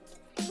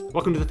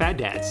Welcome to the Fad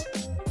Dads.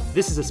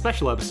 This is a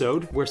special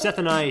episode where Seth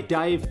and I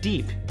dive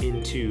deep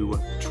into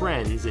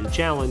trends and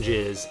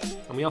challenges,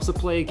 and we also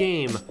play a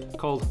game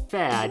called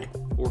Fad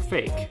or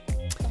Fake.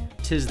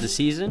 'Tis the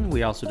season.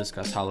 We also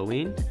discuss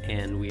Halloween,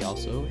 and we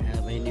also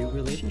have a new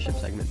relationship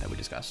segment that we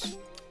discuss.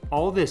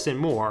 All this and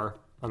more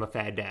on the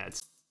Fad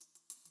Dads.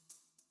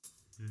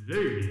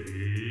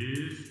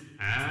 Ladies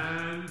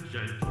and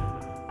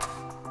gentlemen,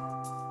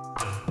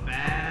 the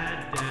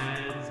Fad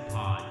Dads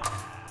Podcast.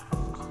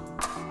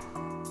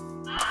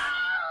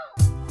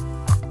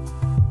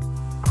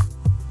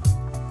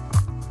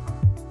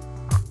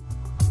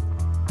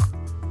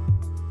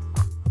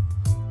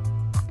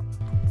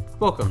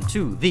 Welcome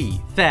to the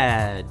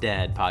Fad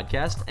Dad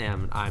Podcast,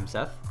 and I'm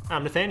Seth.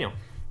 I'm Nathaniel.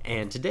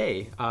 And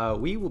today,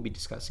 we will be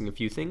discussing a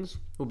few things.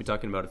 We'll be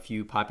talking about a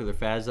few popular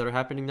fads that are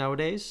happening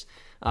nowadays.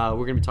 We're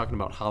going to be talking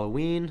about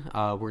Halloween.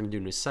 We're going to do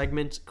a new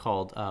segment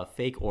called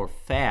Fake or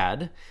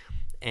Fad.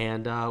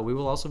 And we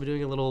will also be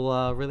doing a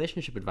little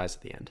relationship advice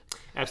at the end.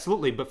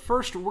 Absolutely, but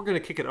first we're going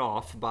to kick it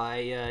off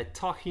by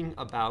talking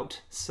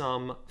about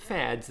some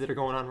fads that are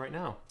going on right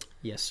now.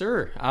 Yes,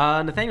 sir.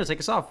 Nathaniel,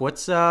 take us off.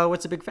 What's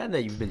a big fad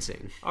that you've been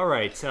seeing? All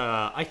right,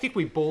 I think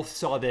we both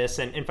saw this,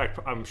 and in fact,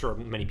 I'm sure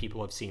many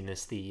people have seen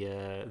this,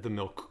 the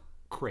milk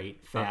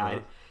crate fad.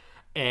 Uh-huh.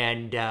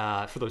 And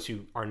for those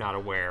who are not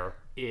aware,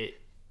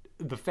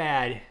 the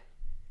fad,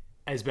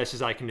 as best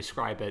as I can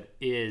describe it,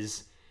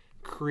 is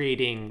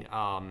creating,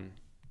 I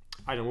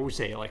don't know, what would you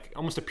say, like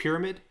almost a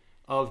pyramid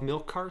of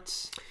milk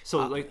carts.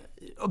 So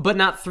But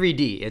not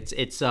 3D.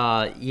 It's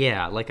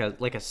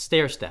like a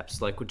stair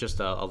steps, like with just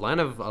a line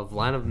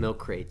of milk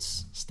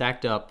crates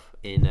stacked up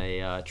in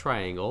a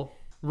triangle.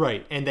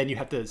 right, and then you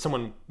have to,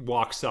 someone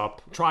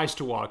tries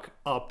to walk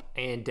up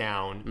and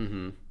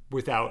down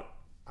without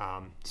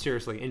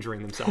seriously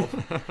injuring themselves.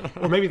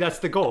 Or maybe that's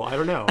the goal. I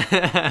don't know.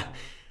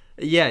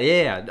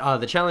 Yeah.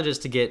 The challenge is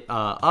to get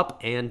up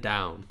and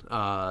down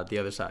the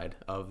other side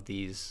of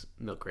these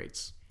milk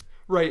crates.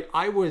 Right.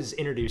 I was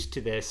introduced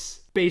to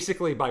this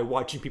basically by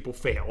watching people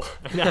fail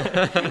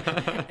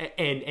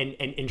and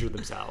injure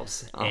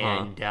themselves.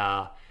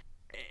 Uh-huh.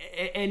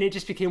 And it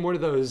just became one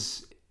of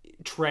those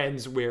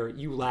trends where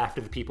you laughed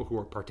at the people who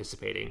were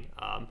participating.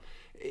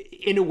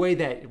 In a way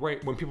that,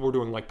 right, when people were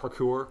doing like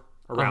parkour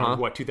around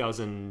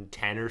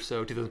 2010 or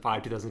so,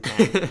 2005,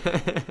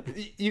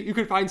 2010, you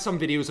could find some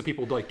videos of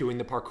people like doing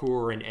the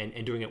parkour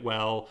and doing it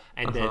well.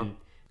 And then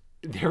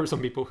there were some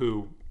people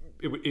who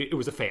it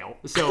was a fail.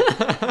 So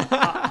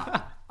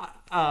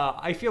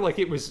I feel like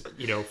it was,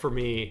 for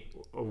me,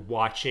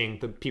 watching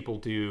the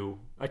people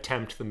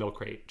attempt the milk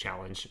crate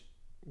challenge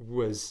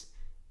was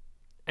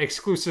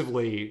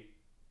exclusively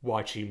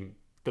watching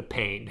the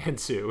pain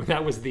ensue.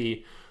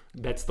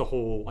 That's the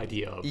whole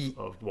idea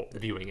of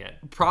viewing it.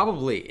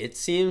 Probably. It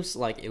seems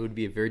like it would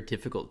be a very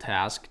difficult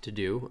task to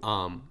do.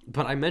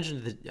 But I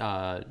mentioned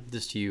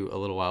this to you a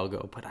little while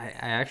ago, but I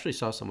actually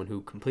saw someone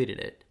who completed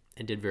it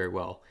and did very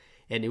well.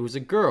 And it was a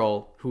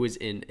girl who was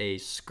in a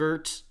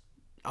skirt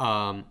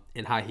and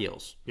high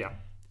heels. Yeah.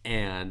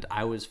 And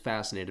I was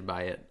fascinated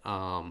by it.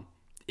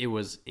 It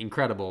was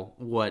incredible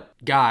what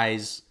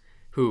guys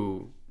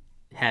who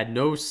had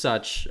no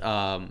such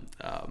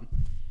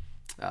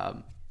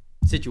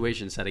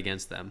situation set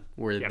against them,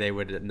 where they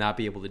would not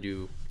be able to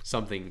do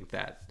something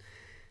that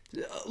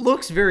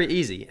looks very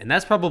easy. And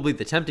that's probably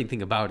the tempting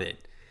thing about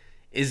it,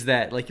 is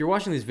that like you're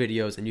watching these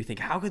videos and you think,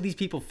 how could these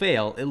people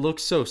fail? It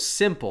looks so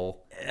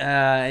simple,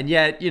 and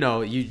yet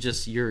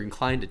you're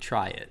inclined to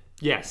try it.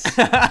 Yes.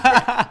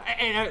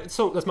 And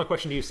so that's my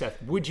question to you, Seth.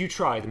 Would you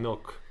try the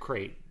milk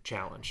crate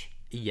challenge?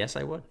 Yes,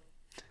 I would.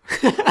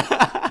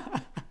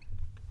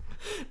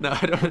 No,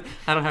 I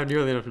don't have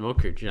nearly enough milk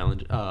crate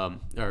challenge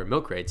or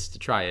milk crates to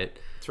try it.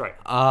 That's right.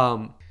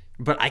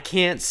 But I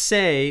can't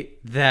say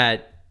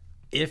that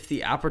if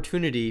the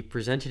opportunity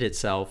presented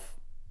itself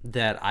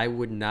that I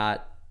would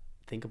not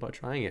think about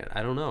trying it.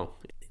 I don't know.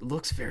 It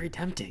looks very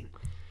tempting.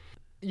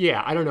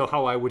 Yeah, I don't know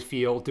how I would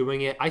feel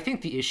doing it. I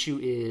think the issue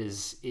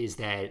is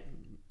that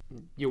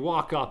you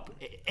walk up,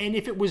 and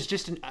if it was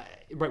just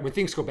right when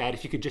things go bad,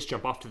 if you could just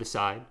jump off to the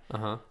side,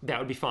 that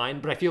would be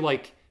fine. But I feel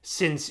like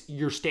since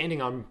you're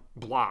standing on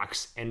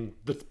blocks and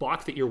the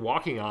block that you're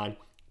walking on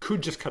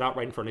could just cut out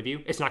right in front of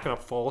you, it's not going to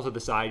fall to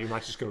the side. You're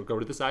not just going to go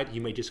to the side. You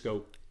may just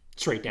go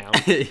straight down.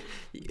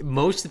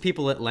 Most of the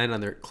people that land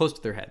on close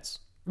to their heads.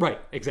 Right.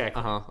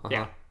 Exactly.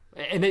 Yeah.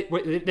 And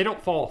they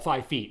don't fall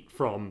 5 feet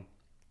from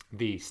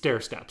the stair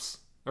steps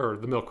or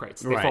the milk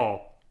crates. They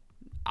fall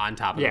on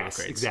top of the milk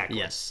crates. Exactly.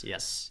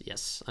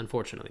 Yes.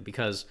 Unfortunately,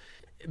 because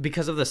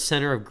of the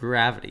center of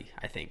gravity,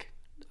 I think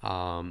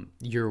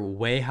you're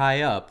way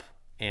high up,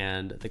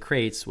 and the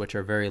crates, which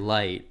are very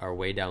light, are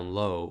way down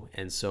low.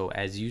 And so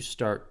as you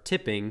start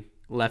tipping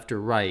left or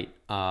right,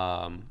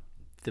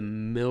 the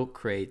milk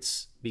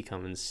crates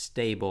become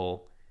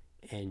unstable,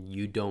 and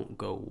you don't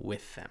go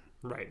with them.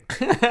 Right.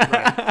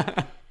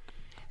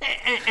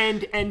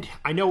 And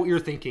I know what you're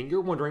thinking. You're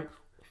wondering,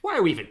 why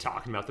are we even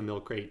talking about the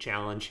milk crate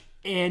challenge?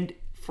 And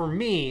for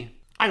me,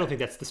 I don't think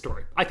that's the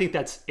story. I think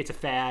it's a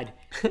fad.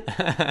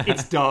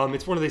 It's dumb.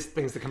 It's one of those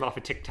things that come off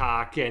of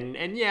TikTok,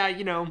 and yeah,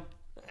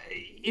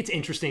 it's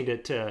interesting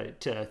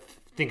to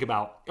think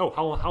about. Oh,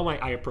 how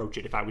might I approach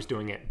it if I was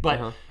doing it?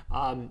 But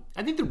I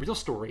think the real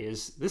story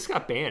is this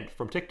got banned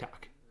from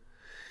TikTok.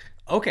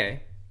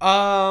 Okay.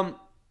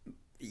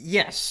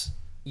 Yes,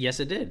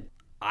 it did.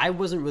 I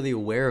wasn't really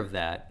aware of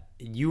that.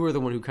 You were the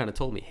one who kind of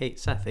told me, "Hey,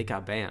 Seth, they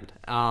got banned."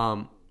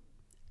 I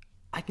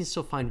can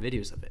still find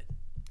videos of it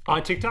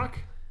On TikTok?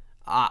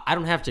 I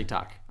don't have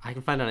TikTok. I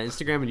can find it on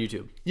Instagram and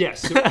YouTube.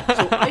 Yes.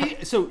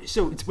 So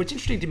what's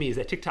interesting to me is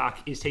that TikTok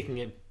is taking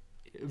it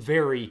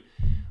very,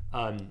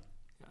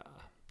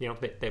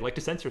 they like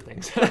to censor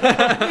things,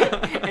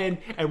 and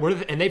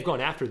they've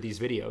gone after these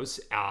videos.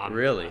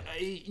 Really?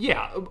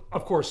 Yeah.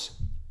 Of course,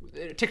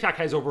 TikTok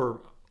has over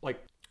like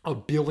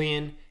 1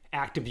 billion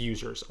active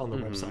users on the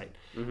website,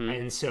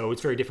 and so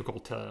it's very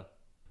difficult to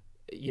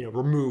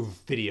remove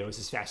videos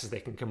as fast as they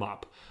can come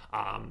up.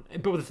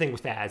 But the thing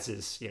with ads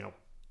is,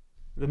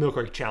 the Milk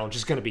Crate Challenge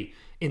is going to be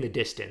in the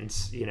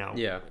distance,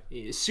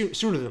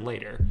 sooner than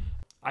later.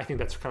 I think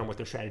that's kind of what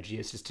their strategy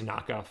is to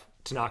knock off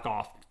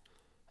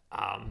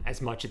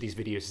as much of these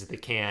videos as they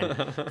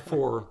can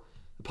for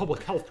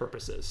public health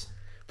purposes.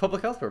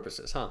 Public health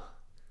purposes, huh?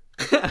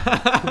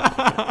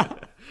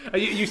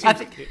 You seem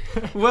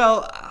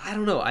well, I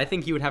don't know. I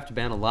think you would have to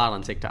ban a lot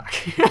on TikTok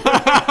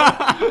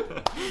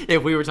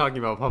if we were talking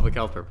about public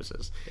health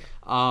purposes.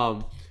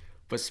 Yeah.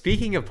 But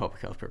speaking of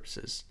public health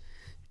purposes,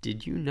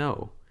 did you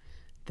know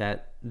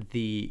that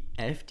the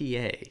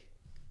FDA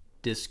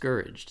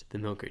discouraged the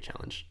Milk Crate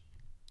Challenge?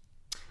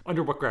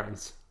 Under what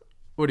grounds?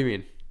 What do you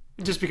mean?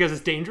 Just because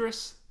it's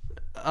dangerous?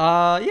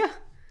 Yeah.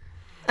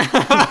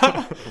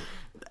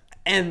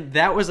 And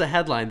that was a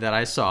headline that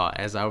I saw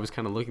as I was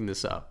kind of looking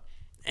this up.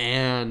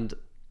 And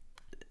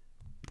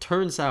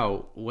turns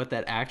out what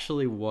that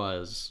actually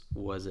was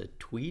a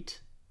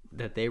tweet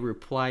that they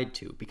replied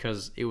to,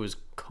 because it was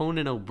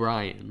Conan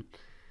O'Brien,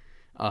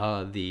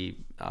 the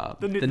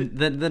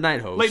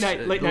night host,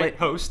 late night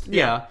host,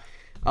 yeah,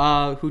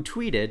 who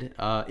tweeted.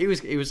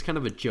 It was kind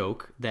of a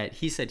joke that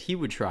he said he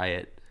would try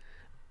it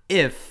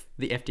if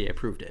the FDA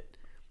approved it.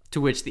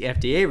 To which the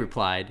FDA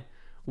replied,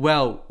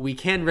 "Well, we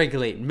can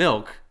regulate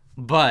milk,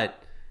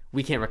 but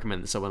we can't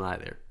recommend this one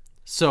either.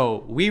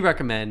 So we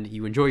recommend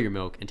you enjoy your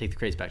milk and take the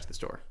crates back to the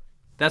store."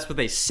 That's what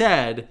they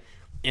said,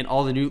 and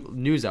all the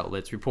news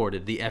outlets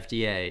reported the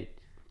FDA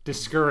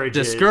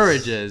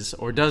discourages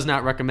or does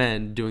not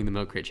recommend doing the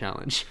Milk Crate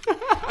Challenge.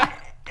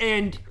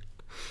 And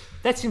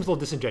that seems a little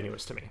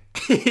disingenuous to me.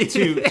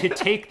 to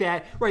take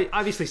that, right,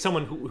 obviously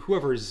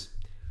whoever's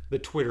the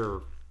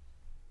Twitter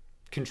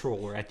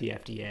controller at the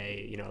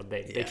FDA,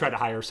 they try to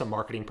hire some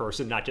marketing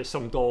person, not just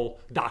some dull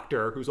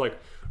doctor who's like,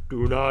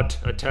 "Do not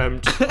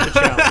attempt the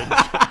challenge."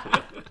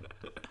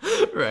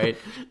 Right.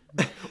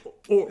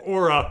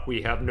 Or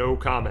we have no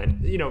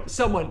comment.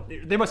 Someone,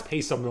 they must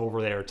pay someone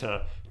over there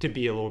to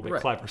be a little bit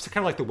clever. So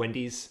kind of like the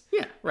Wendy's.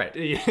 Yeah, right.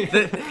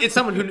 It's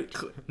someone who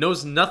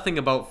knows nothing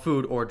about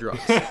food or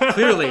drugs.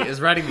 Clearly is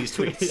writing these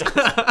tweets.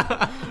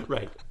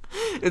 Right.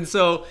 And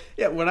so,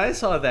 yeah, when I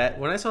saw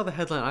the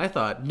headline, I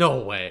thought, no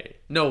way.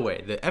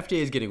 The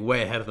FDA is getting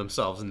way ahead of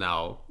themselves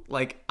now.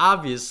 Like,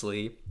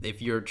 obviously,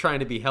 if you're trying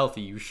to be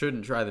healthy, you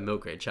shouldn't try the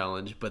Milk Crate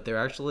Challenge, but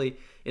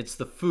it's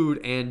the Food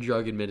and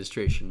Drug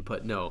Administration.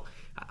 But no,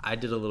 I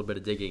did a little bit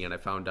of digging and I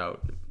found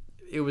out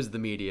it was the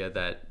media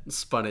that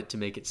spun it to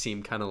make it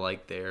seem kind of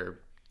like they're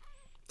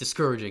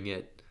discouraging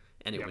it,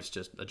 and it was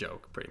just a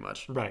joke, pretty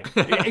much. Right.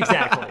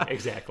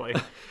 Exactly.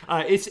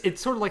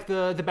 It's sort of like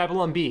the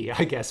Babylon Bee,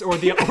 I guess, or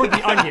the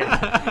Onion.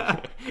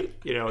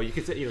 You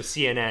could say,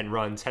 CNN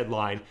runs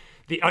headline,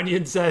 "The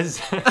Onion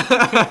says,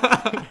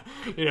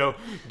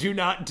 do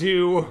not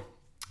do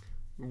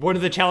one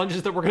of the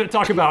challenges that we're going to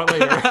talk about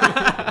later."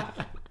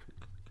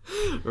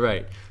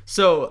 Right.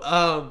 So,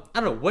 I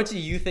don't know. What do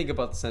you think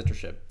about the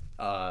censorship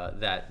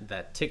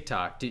that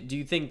TikTok? Do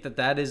you think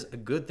that is a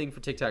good thing for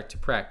TikTok to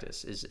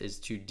practice? Is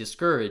to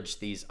discourage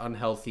these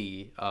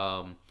unhealthy,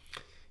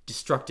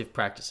 destructive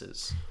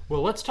practices?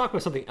 Well, let's talk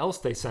about something else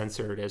they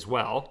censored as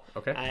well.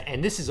 Okay.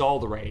 And this is all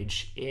the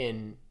rage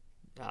in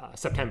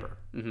September.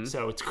 Mm-hmm.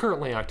 So it's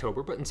currently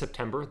October, but in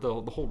September,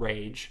 the whole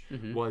rage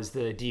was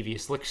the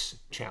Devious Licks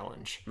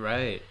Challenge.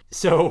 Right.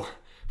 So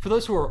for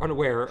those who are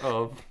unaware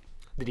of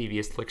the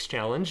Devious Licks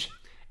Challenge,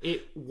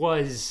 it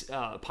was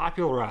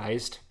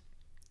popularized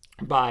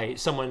by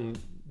someone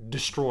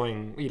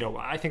destroying,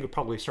 I think it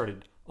probably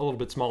started a little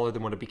bit smaller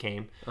than what it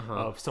became,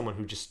 of someone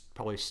who just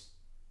probably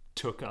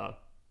took a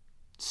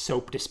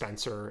soap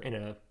dispenser in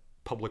a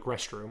public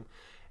restroom,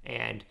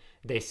 and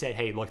they said,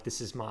 "Hey, look,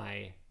 this is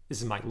my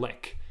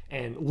lick,"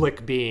 and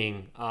lick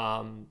being,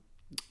 a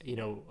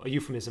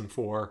euphemism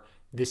for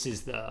this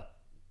is the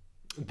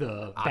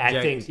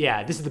bad thing.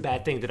 Yeah, this is the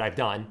bad thing that I've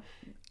done.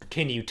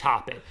 Can you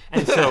top it?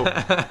 And so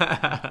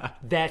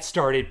that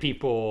started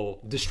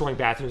people destroying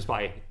bathrooms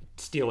by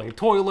stealing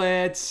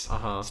toilets,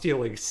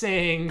 stealing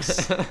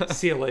sinks,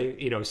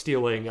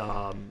 stealing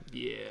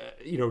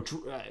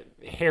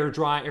hair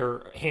dry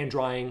or hand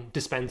drying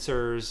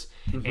dispensers,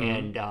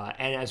 and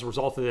as a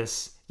result of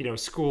this,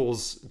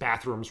 schools'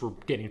 bathrooms were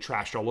getting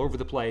trashed all over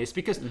the place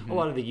because a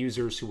lot of the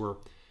users who were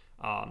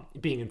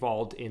being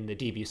involved in the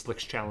Devious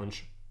Licks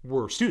Challenge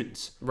were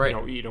students, right?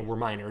 Were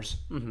minors.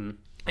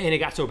 And it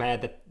got so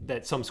bad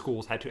that some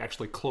schools had to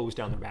actually close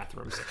down their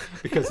bathrooms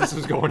because this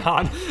was going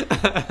on.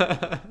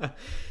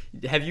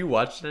 Have you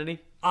watched any?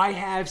 I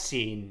have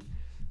seen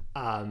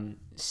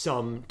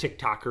some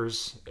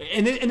TikTokers,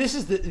 and this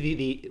is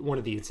the one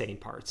of the insane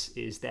parts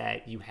is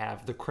that you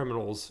have the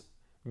criminals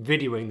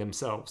videoing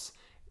themselves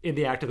in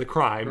the act of the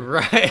crime.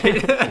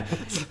 Right.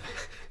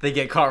 They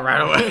get caught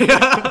right away.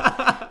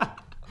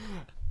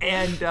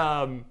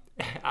 And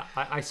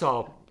I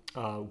saw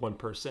one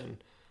person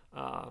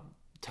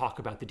talk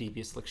about the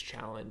Devious Licks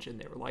Challenge, and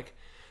they were like,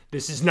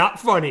 "This is not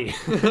funny."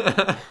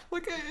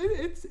 Like,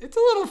 it's a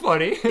little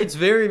funny. It's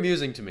very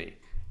amusing to me,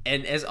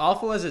 and as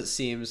awful as it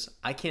seems,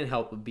 I can't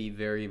help but be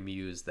very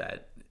amused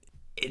that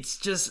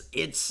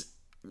it's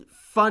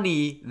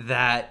funny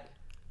that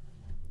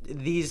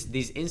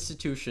these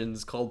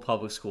institutions called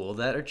public school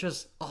that are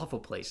just awful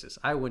places.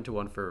 I went to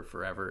one for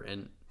forever,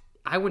 and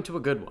I went to a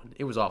good one.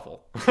 It was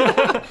awful.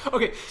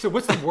 Okay, so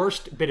what's the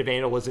worst bit of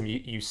vandalism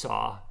you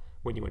saw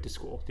when you went to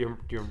school? Do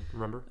you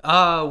remember?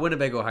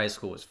 Winnebago High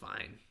School was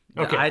fine.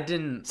 Okay, I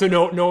didn't. So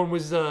no one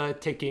was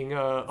taking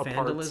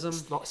vandalism?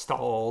 apart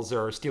stalls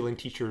or stealing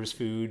teachers'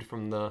 food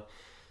from the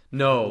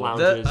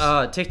lounges.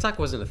 lounges. TikTok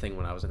wasn't a thing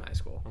when I was in high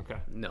school. Okay.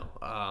 No.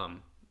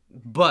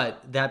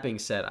 But that being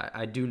said,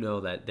 I do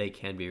know that they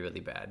can be really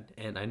bad,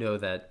 and I know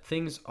that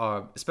things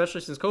are,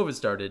 especially since COVID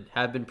started,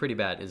 have been pretty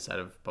bad inside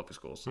of public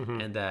schools,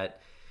 and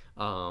that.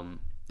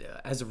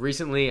 As of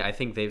recently, I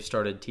think they've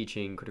started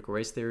teaching critical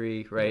race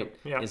theory, right?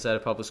 Yeah. Inside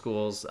of public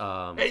schools.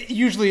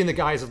 Usually in the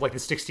guise of like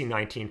the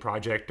 1619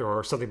 Project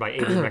or something by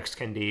Abraham X.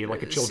 Kendi,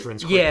 like a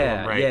children's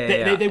curriculum, right?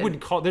 Yeah. They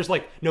wouldn't call, there's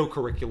like no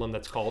curriculum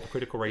that's called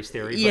critical race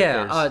theory.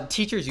 Yeah,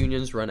 teachers'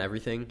 unions run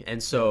everything.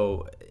 And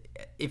so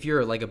if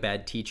you're like a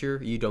bad teacher,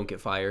 you don't get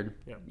fired.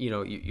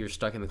 Yeah. You're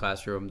stuck in the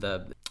classroom.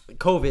 Through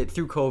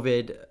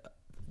COVID,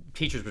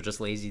 teachers were just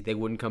lazy. They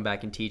wouldn't come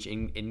back and teach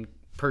in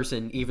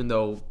person, even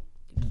though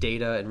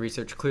data and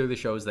research clearly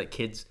shows that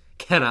kids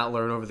cannot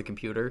learn over the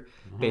computer,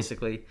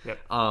 basically. Yep.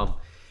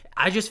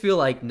 I just feel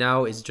like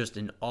now is just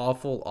an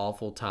awful,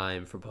 awful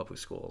time for public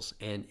schools.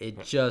 And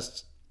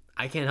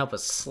I can't help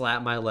but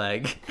slap my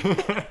leg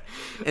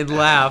and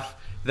laugh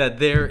that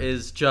there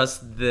is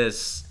just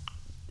this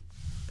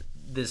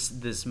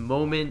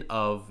moment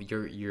of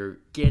you're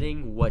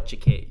getting what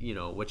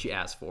you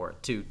asked for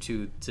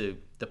to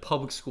the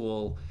public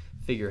school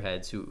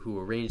figureheads who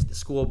arrange the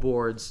school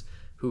boards,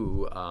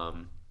 who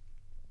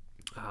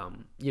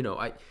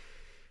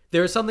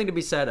there is something to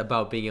be said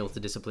about being able to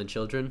discipline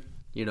children,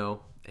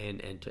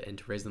 and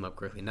to raise them up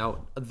correctly.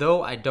 Now,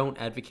 though I don't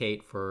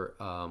advocate for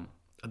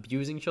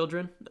abusing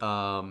children,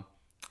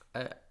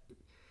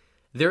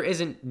 there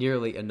isn't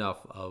nearly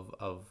enough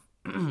of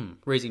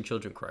raising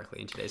children correctly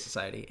in today's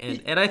society,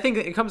 and I think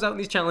it comes out in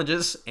these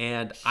challenges,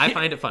 and I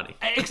find it funny.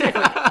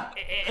 Exactly.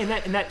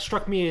 and that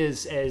struck me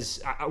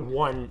as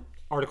one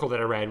article that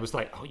I read was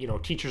like,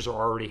 teachers are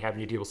already having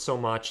to deal with so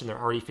much and they're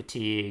already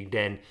fatigued,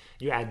 and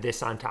you add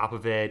this on top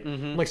of it.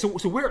 Like, so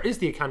where is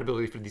the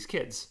accountability for these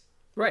kids?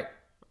 Right.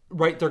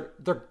 They're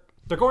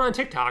going on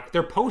TikTok.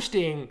 They're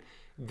posting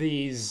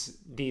these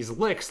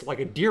licks like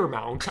a deer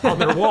mount on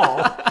their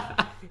wall,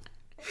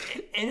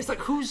 and it's like,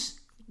 who's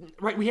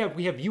right? We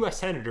have U.S.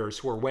 senators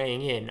who are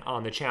weighing in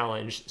on the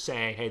challenge,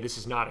 saying, "Hey, this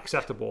is not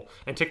acceptable,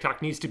 and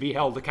TikTok needs to be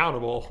held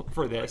accountable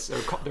for this.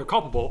 They're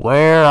culpable."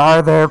 Where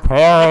are their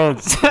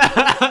parents?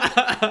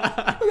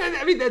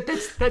 I mean,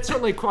 that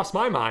certainly crossed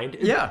my mind.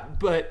 Yeah,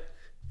 but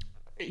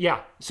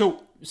yeah.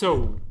 So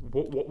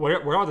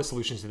where are the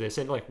solutions to this?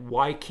 And like,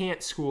 why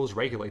can't schools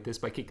regulate this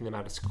by kicking them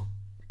out of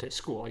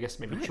school? I guess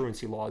maybe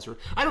truancy laws, or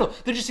I don't know.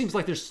 There just seems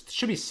like there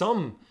should be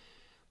some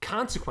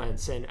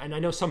consequence, and I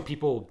know some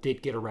people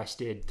did get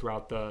arrested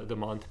throughout the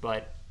month,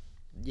 but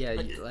yeah,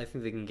 I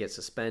think they can get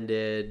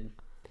suspended.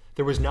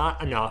 There was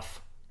not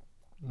enough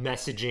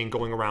messaging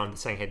going around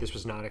saying, "Hey, this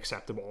was not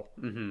acceptable,"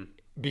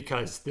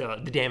 because the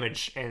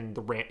damage and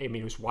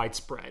it was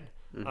widespread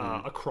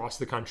across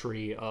the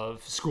country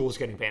of schools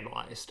getting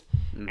vandalized,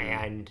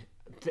 and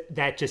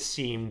that just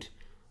seemed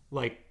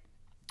like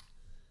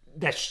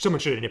that someone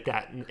should have nipped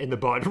that in the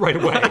bud right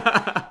away.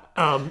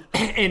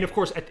 And of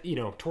course,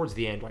 towards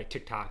the end, like,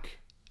 TikTok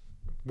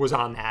was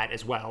on that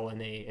as well, and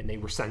they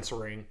were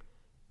censoring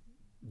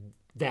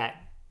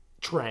that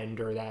trend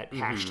or that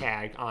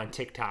hashtag on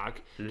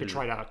TikTok to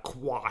try to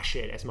quash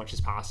it as much as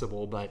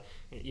possible. But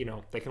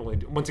they can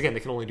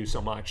only do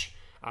so much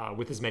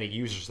with as many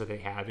users that they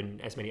have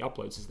and as many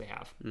uploads as they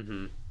have.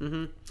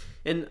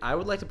 And I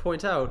would like to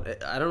point out,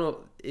 I don't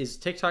know, is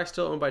TikTok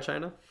still owned by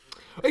China?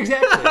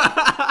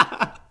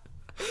 Exactly.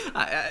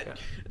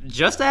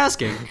 Just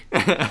asking.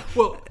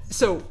 Well,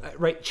 so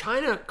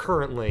China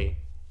currently,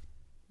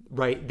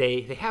 right?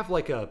 They have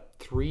like a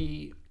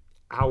 3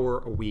 hour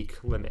a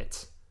week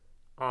limit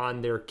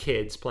on their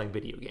kids playing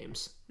video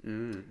games,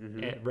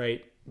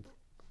 right?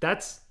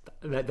 That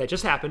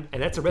just happened,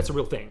 and that's a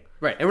real thing,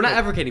 Right, and we're not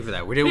advocating for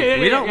that. We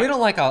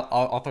don't like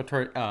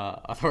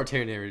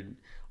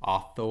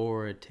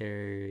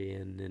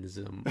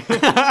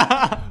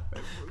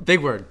authoritarianism.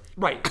 Big word.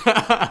 right?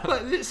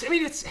 But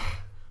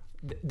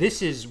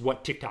this is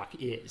what TikTok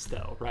is,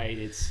 though, right?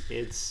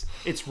 It's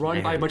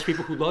run by a bunch of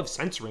people who love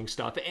censoring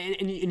stuff,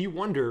 and you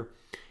wonder,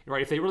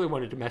 right, if they really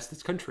wanted to mess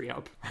this country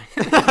up,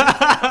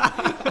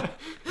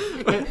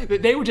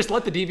 they would just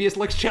let the Devious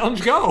Licks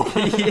challenge go.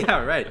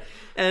 Yeah, right.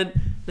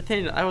 And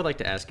Nathaniel, I would like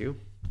to ask you: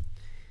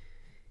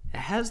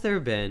 has there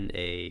been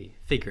a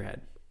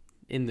figurehead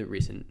in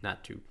the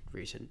not too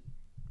recent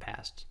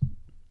past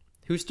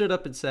who stood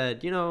up and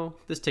said,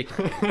 this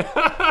TikTok,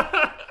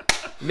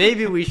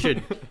 maybe we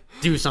should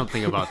do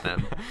something about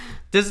them?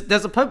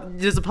 Does a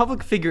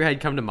public figurehead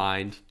come to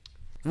mind?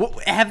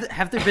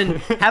 Have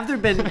there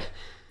been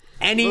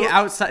any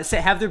outside?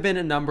 Have there been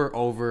a number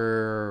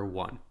over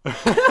 1,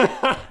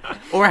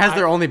 or has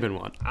there only been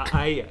 1?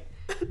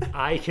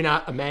 I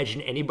cannot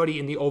imagine anybody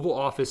in the Oval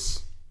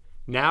Office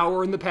now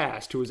or in the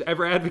past who has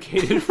ever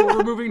advocated for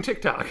removing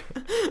TikTok,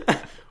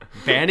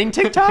 banning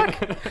TikTok,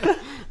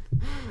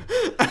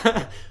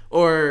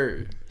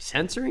 or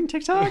censoring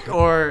TikTok,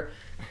 or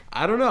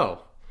I don't know.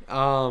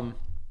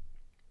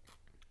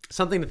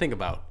 Something to think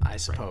about, I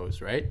suppose,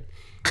 right?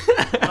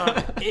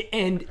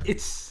 And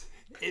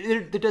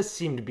there does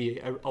seem to be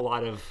a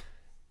lot of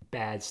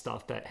bad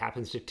stuff that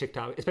happens to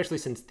TikTok, especially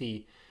since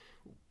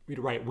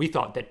we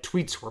thought that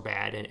tweets were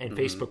bad and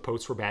Facebook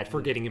posts were bad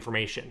for getting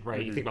information,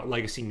 right? You think about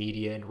legacy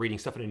media and reading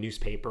stuff in a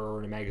newspaper or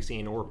in a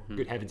magazine or,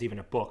 good heavens, even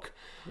a book.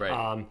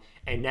 Right.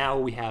 And now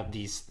we have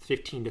these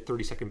 15 to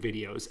 30 second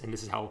videos, and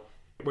this is how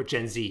what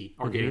Gen Z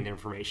are getting their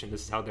information.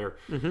 This is how they're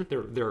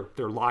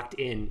locked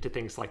into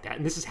things like that,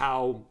 and this is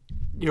how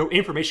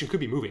information could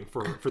be moving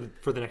for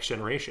the next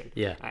generation.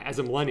 Yeah. As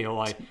a millennial,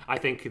 I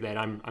think that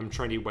I'm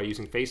trendy by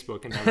using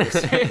Facebook, and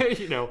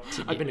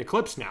I've been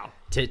eclipsed now.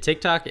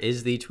 TikTok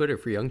is the Twitter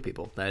for young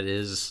people. That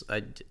is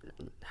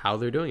how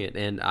they're doing it.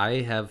 And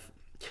I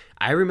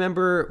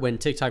remember when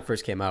TikTok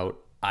first came out,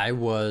 I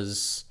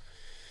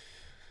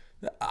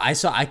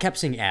kept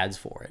seeing ads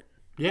for it.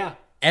 Yeah.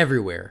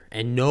 Everywhere,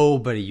 and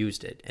nobody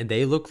used it. And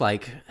they look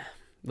like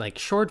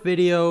short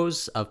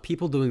videos of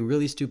people doing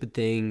really stupid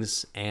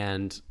things,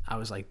 and I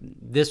was like,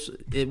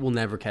 it will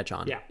never catch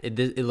on. Yeah.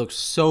 It looks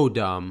so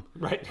dumb.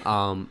 Right.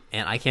 And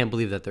I can't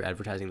believe that they're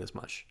advertising this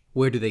much.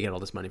 Where do they get all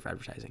this money for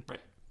advertising?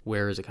 Right.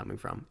 Where is it coming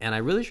from? And I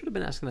really should have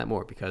been asking that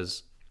more,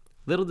 because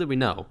little did we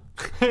know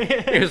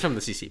it was from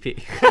the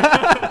CCP.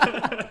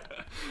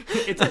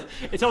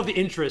 It's all the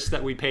interest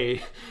that we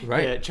pay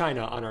Right.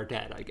 China on our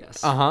debt, I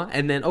guess.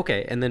 And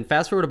then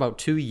fast forward about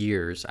 2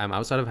 years. I'm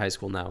outside of high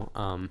school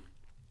now.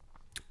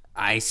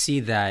 I see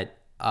that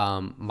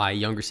my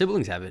younger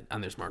siblings have it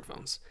on their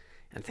smartphones,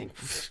 and think,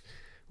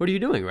 what are you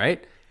doing,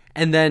 right?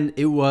 And then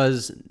it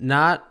was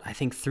not, I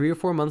think, 3 or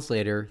 4 months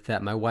later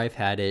that my wife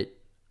had it.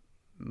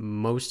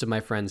 Most of my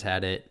friends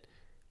had it,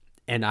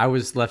 and I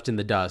was left in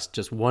the dust,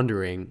 just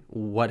wondering,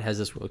 what has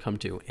this world come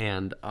to?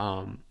 And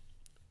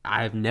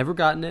I've never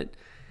gotten it.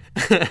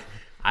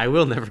 I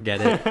will never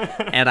get it.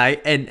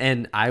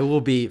 And I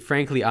will be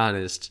frankly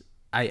honest.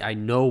 I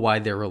know why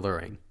they're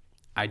alluring.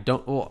 I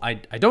don't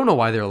know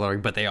why they're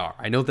alluring, but they are.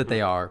 I know that they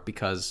are,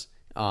 because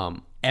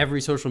every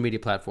social media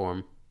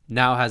platform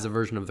now has a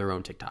version of their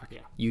own TikTok.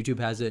 Yeah. YouTube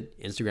has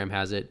it, Instagram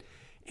has it,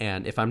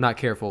 and if I'm not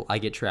careful, I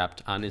get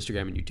trapped on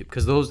Instagram and YouTube,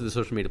 because those are the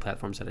social media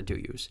platforms that I do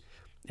use.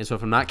 And so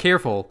if I'm not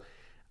careful,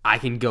 I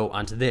can go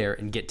onto there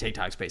and get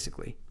TikToks,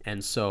 basically.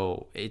 And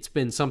so it's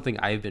been something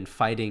I've been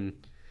fighting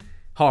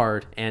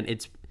hard,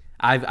 and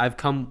I've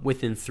come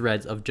within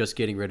threads of just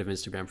getting rid of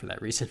Instagram for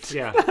that reason.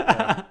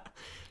 Yeah.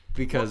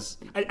 Because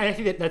I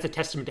think that's a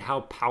testament to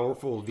how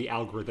powerful the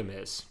algorithm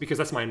is, because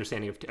that's my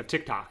understanding of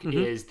TikTok,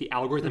 is the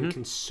algorithm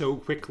can so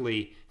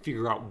quickly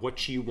figure out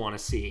what you want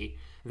to see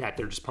that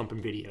they're just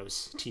pumping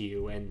videos to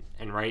you, and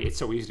right, it's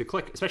so easy to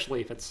click,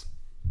 especially if it's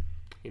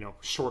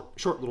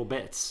short little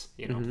bits.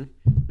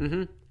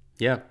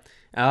 Yeah.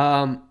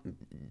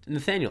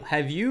 Nathaniel,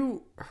 have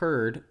you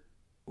heard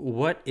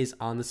what is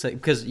on the site?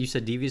 Because you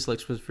said Devious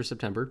Licks was for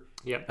September.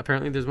 Yep.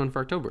 Apparently there's one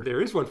for October.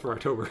 There is one for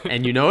October.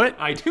 And you know it?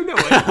 I do know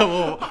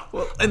it.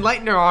 well,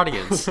 enlighten our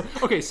audience.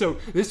 Okay, so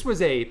this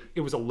was a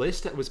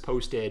list that was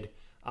posted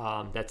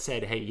that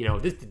said, hey,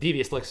 this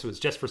Devious Licks was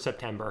just for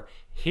September.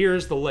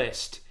 Here's the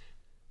list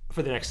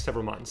for the next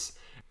several months.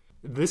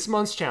 This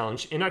month's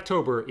challenge in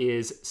October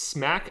is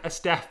Smack a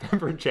Staff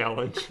Member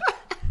Challenge.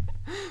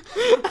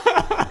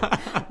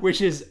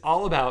 Which is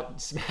all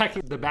about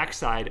smacking the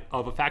backside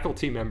of a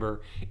faculty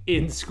member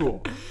in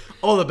school.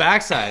 Oh, the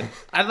backside.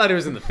 I thought it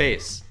was in the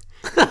face.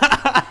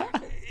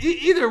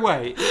 Either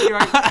way.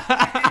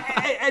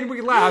 And we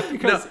laugh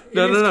because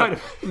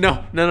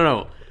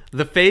No.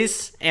 The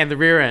face and the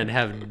rear end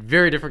have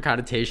very different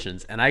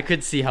connotations, and I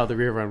could see how the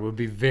rear end would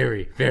be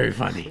very, very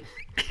funny.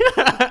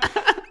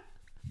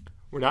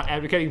 We're not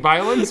advocating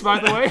violence, by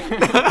the way.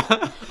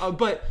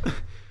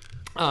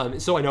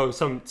 So I know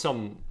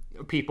some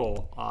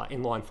people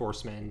in law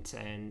enforcement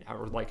and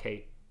are like,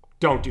 hey,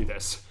 don't do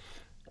this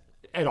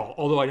at all.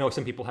 Although I know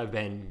some people have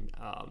been,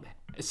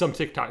 some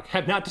TikTok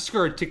have not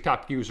discouraged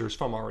TikTok users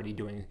from already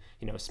doing,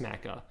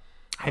 smack a.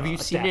 Have you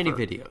seen any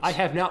videos? I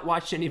have not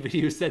watched any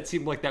videos that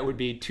seem like that would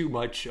be too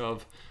much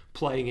of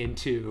playing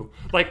into.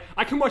 Like,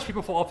 I can watch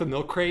people fall off the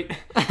milk crate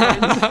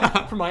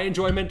for my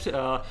enjoyment,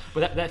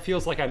 but that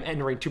feels like I'm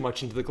entering too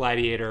much into the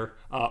gladiator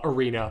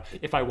arena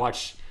if I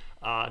watch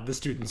the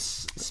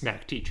students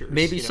smack teachers.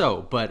 Maybe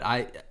so, but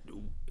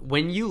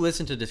when you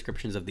listen to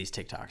descriptions of these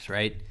TikToks,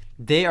 right,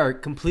 they are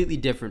completely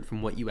different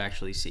from what you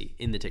actually see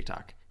in the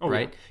TikTok,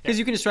 right? Because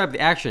you can describe the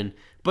action,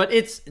 but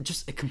it's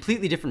just a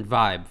completely different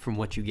vibe from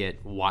what you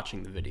get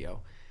watching the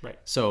video. Right.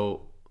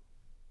 So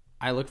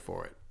I looked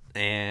for it,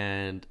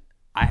 and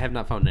I have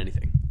not found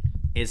anything.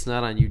 It's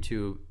not on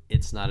YouTube.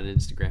 It's not on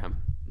Instagram.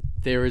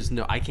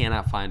 I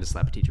cannot find a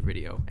slap a teacher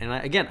video. And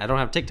I don't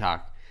have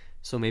TikTok,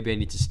 so maybe I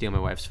need to steal my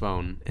wife's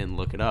phone and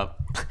look it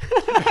up.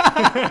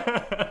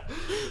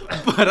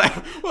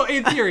 Well,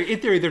 in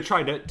theory, they're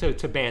trying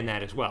to ban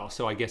that as well.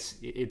 So I guess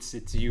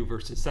it's you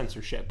versus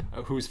censorship.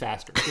 Who's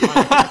faster?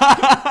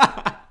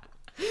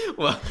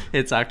 Well,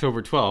 it's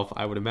October 12th.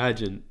 I would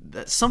imagine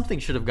that something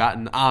should have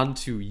gotten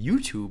onto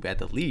YouTube at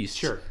the least.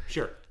 Sure.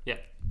 Yeah.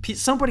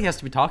 Somebody has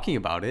to be talking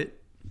about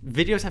it.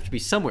 Videos have to be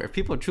somewhere if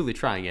people are truly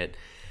trying it.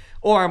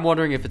 Or I'm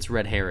wondering if it's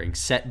red herring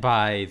set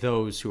by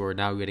those who are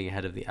now getting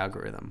ahead of the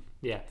algorithm.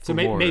 Yeah. So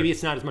maybe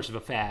it's not as much of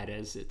a fad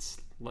as it's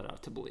led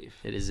out to believe.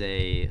 It is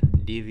a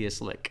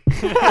devious lick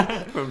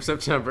from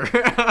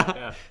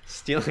September.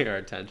 Stealing our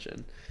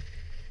attention.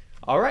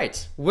 All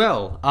right.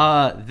 Well,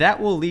 that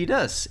will lead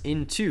us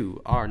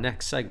into our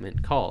next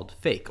segment called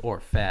Fake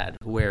or Fad,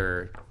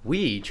 where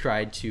we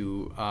tried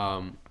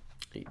to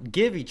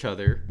give each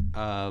other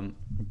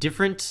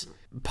different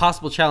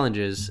possible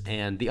challenges,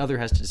 and the other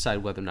has to decide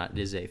whether or not it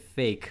is a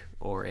fake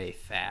or a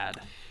fad.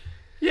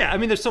 Yeah, I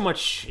mean, there's so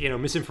much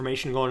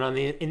misinformation going on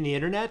in the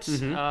internet.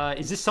 Mm-hmm.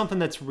 Is this something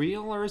that's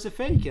real or is it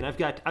fake? And I've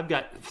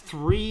got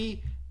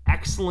 3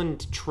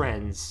 excellent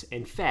trends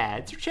and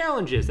fads or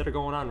challenges that are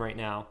going on right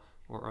now,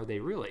 or are they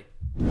really?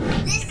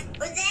 This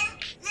or that,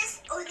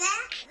 this or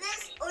that,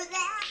 this or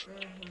that.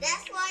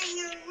 That's why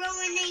you're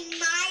ruining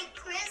my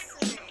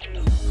Christmas.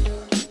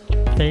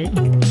 Fake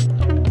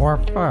or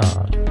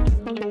fad?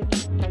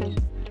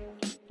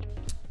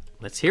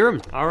 Let's hear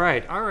them. All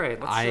right.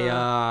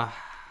 I'm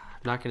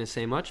not going to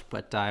say much,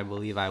 but I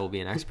believe I will be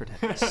an expert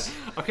at this.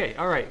 Okay,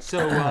 all right.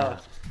 So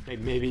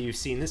maybe you've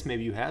seen this,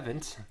 maybe you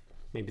haven't.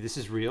 Maybe this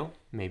is real,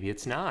 maybe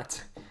it's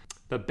not.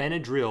 The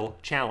Benadryl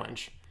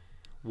Challenge.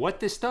 What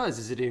this does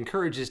is it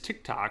encourages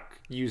TikTok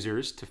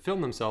users to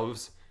film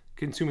themselves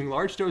consuming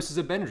large doses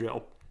of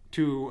Benadryl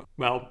to,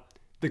 well,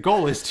 the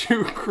goal is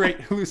to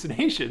create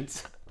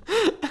hallucinations.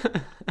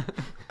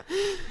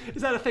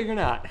 Is that a thing or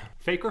not?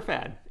 Fake or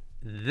fad?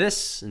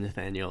 This,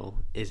 Nathaniel,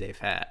 is a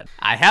fad.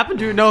 I happen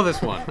to know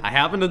this one. I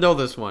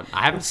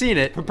haven't seen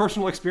it. From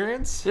personal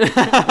experience? No.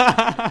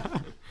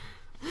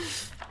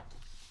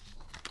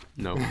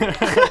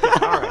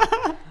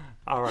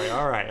 All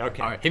right.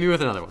 Okay. All right, hit me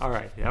with another one. All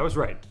right, that was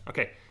right.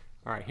 Okay.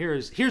 All right,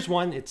 here's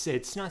one.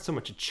 It's not so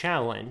much a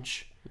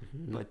challenge,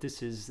 but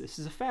this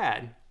is a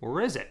fad,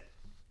 or is it?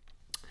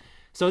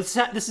 So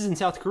this is in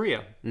South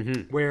Korea,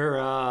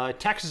 where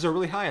taxes are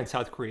really high in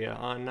South Korea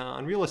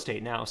on real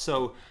estate now.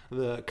 So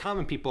the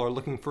common people are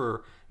looking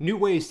for new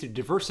ways to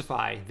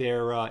diversify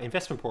their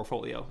investment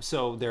portfolio.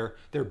 So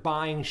they're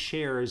buying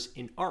shares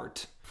in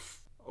art.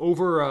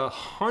 Over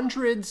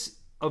hundreds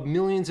of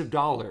millions of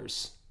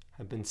dollars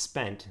have been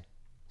spent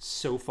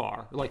so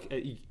far. Like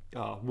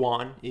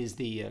won is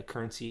the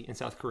currency in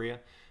South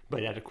Korea,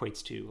 but that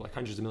equates to like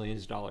hundreds of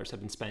millions of dollars have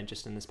been spent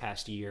just in this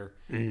past year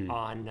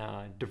on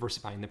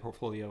diversifying the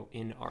portfolio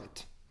in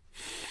art.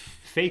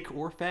 Fake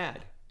or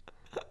fad?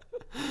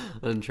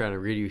 I'm trying to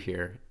read you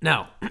here.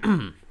 Now,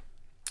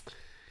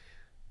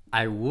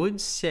 I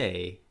would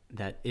say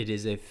that it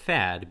is a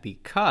fad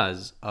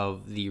because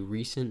of the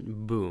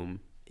recent boom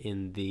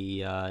in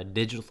the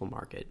digital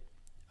market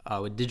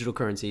with digital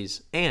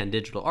currencies and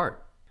digital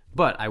art.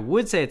 But I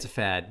would say it's a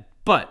fad,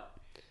 but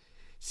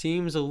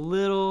seems a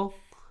little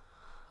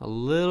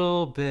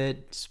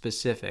bit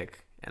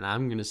specific, and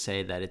I'm going to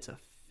say that it's a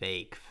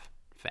fake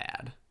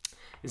fad.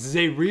 This is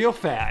a real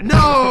fad.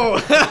 No!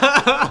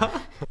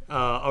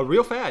 A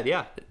real fad,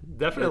 yeah,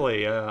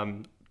 definitely.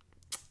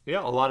 Yeah,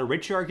 a lot of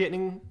rich are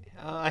getting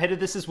ahead of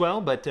this as well,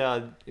 but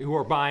who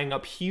are buying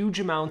up huge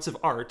amounts of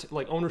art,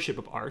 like ownership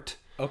of art.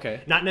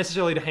 Okay. Not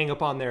necessarily to hang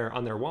up on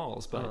their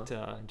walls, but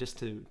just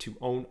to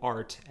own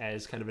art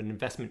as kind of an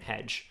investment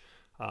hedge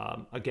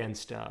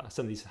against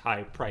some of these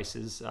high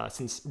prices,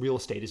 since real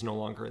estate is no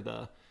longer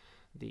the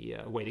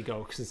way to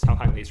go, because it's how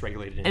highly it's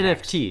regulated. In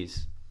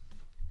NFTs.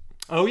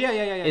 Oh yeah.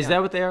 Is that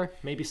what they are?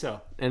 Maybe so.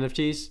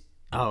 NFTs?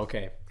 Oh,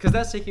 okay. Because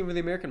that's taking over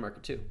the American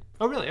market too.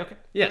 Oh really? Okay.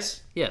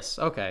 Yes.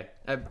 Okay.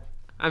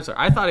 I'm sorry.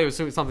 I thought it was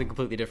something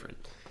completely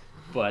different.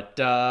 But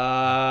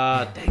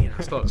dang it, I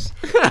was close.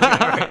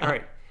 All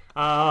right.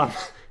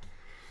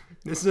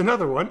 This is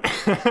another one.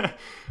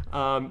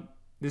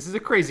 This is a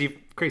crazy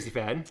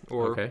fad,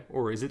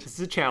 or is it? This is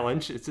a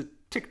challenge. It's a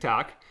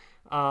TikTok.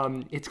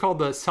 It's called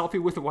the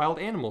Selfie with a Wild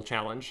Animal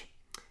Challenge,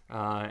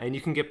 and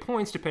you can get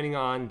points depending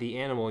on the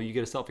animal you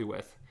get a selfie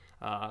with.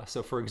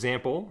 So, for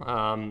example,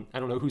 I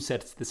don't know who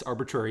sets this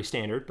arbitrary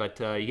standard, but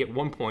you get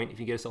 1 point if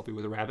you get a selfie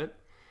with a rabbit.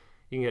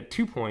 You can get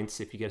 2 points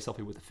if you get a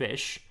selfie with a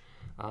fish.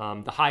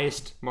 The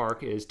highest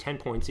mark is 10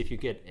 points if you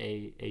get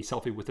a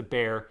selfie with a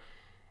bear.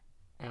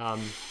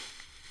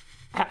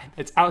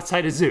 It's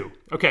outside a zoo.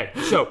 Okay,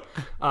 so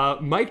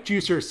Mike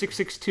Juicer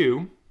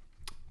 662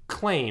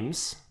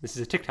 claims, this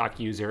is a TikTok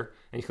user,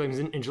 and he claims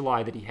in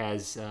July that he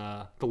has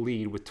the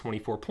lead with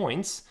 24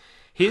 points.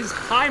 His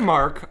high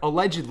mark,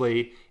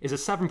 allegedly, is a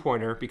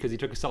 7-pointer because he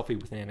took a selfie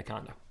with an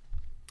anaconda.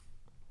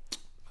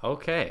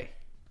 Okay.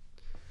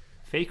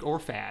 Fake or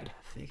fad?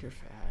 Fake or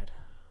fad?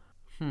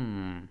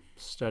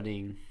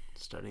 Studying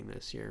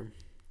this here.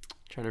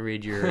 Trying to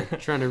read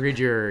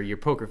your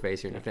poker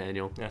face here,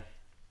 Nathaniel. Yeah.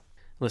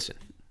 Listen,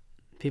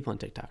 people on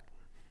TikTok.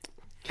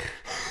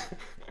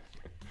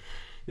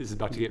 This is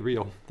about to get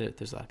real.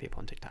 There's a lot of people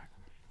on TikTok.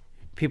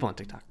 People on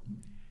TikTok,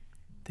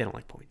 they don't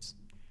like points.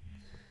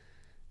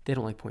 They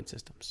don't like point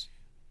systems.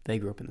 They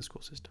grew up in the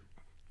school system.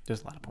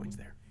 There's a lot of points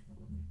there.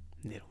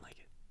 They don't like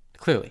it.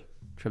 Clearly,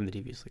 from the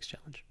Devious Leaks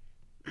Challenge.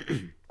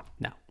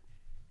 Now,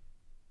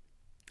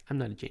 I'm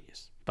not a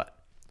genius, but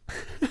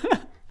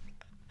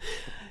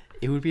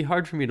it would be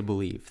hard for me to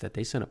believe that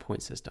they set up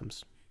point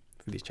systems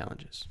for these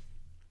challenges.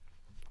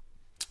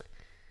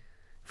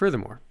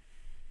 Furthermore,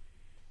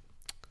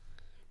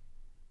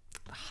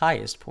 the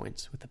highest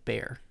points with a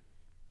bear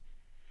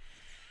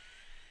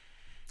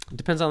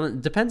depends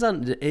on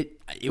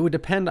it. It would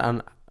depend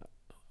on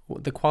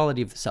the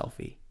quality of the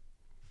selfie.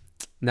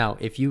 Now,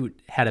 if you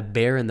had a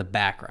bear in the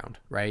background,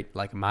 right,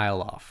 like a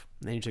mile off,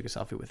 and then you took a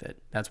selfie with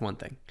it, that's one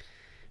thing.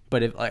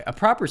 But if like a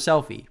proper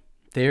selfie,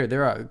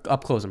 they're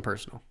up close and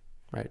personal,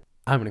 right?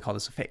 I'm gonna call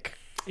this a fake.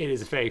 It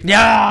is a fake.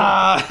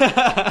 Yeah.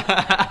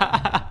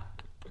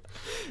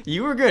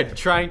 You were good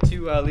trying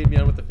to lead me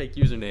on with the fake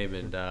username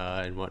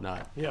and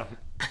whatnot. Yeah.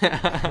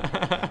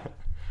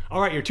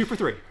 All right, you're 2 for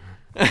 3.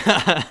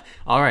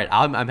 All right,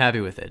 I'm happy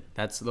with it.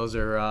 Those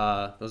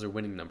are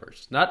winning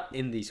numbers. Not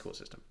in the school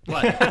system,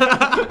 but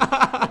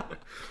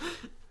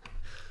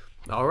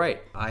all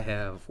right. I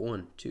have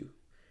 1, 2,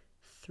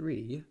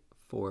 3,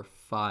 4,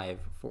 5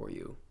 for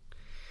you.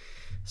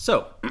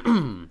 So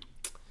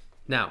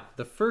now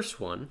the first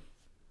one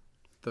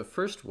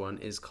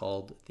is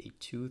called the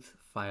Tooth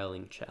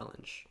Filing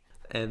Challenge,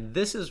 and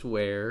this is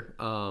where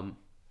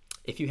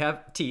if you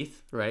have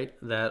teeth, right,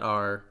 that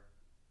are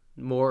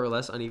more or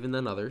less uneven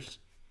than others,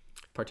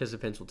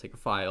 participants will take a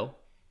file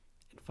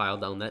and file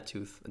down that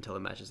tooth until it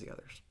matches the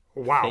others.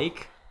 Wow.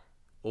 Fake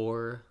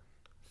or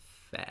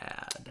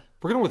fad?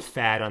 We're going with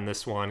fad on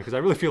this one because I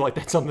really feel like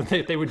that's something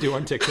that they would do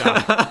on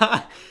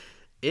TikTok.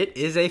 It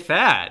is a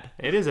fad.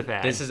 It is a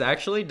fad. This is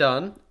actually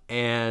done,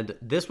 and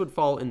this would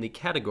fall in the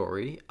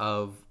category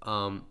of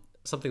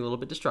something a little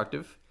bit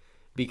destructive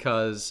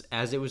because,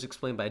 as it was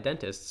explained by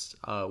dentists,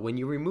 when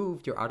you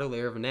removed your outer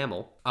layer of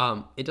enamel,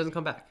 it doesn't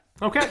come back.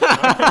 Okay.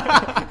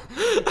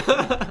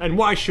 And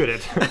why should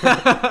it?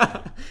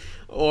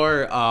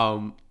 Or,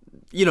 I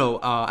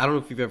don't know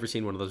if you've ever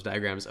seen one of those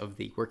diagrams of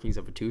the workings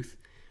of a tooth,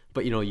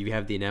 but, you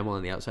have the enamel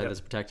on the outside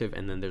that's protective,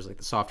 and then there's, like,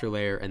 the softer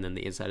layer, and then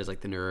the inside is,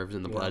 like, the nerves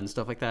and the blood and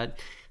stuff like that.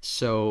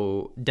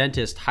 So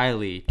dentists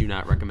highly do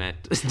not recommend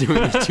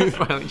doing this tooth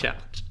filing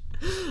challenge.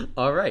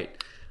 All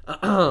right.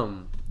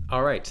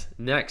 All right.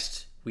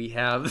 Next, we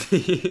have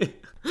the...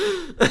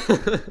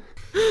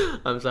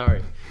 I'm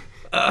sorry.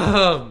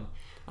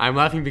 I'm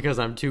laughing because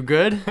I'm too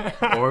good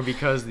or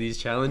because these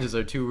challenges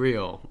are too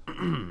real.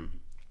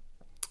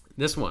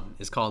 This one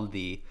is called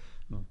the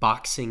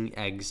Boxing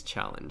Eggs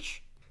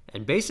Challenge.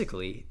 And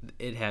basically,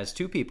 it has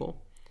two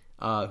people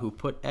who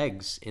put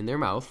eggs in their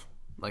mouth,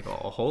 like a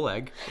whole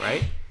egg,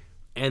 right?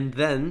 And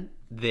then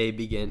they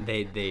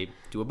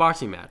do a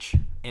boxing match.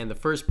 And the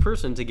first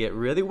person to get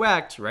really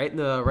whacked right in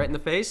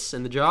the face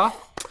and the jaw,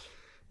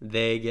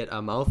 they get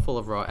a mouthful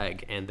of raw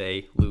egg and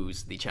they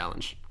lose the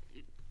challenge.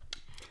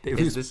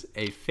 Is this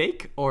a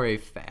fake or a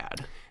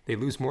fad? They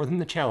lose more than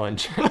the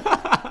challenge.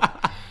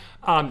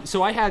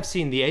 So I have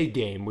seen the egg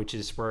game, which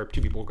is where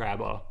two people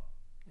grab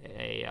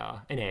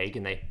an egg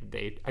and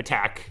they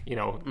attack,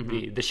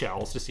 the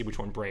shells to see which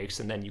one breaks,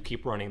 and then you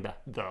keep running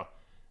the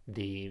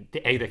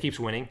egg that keeps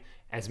winning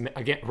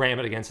ram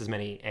it against as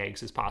many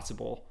eggs as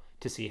possible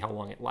to see how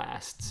long it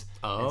lasts.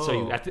 Oh. And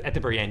so at the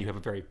very end, you have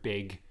a very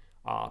big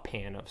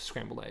pan of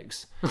scrambled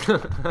eggs.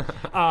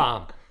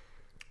 I'm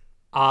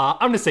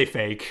gonna say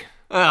fake.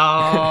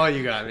 Oh,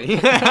 you got me.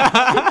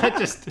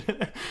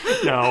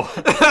 No.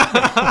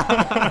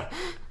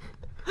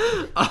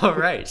 All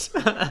right.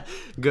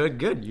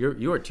 Good.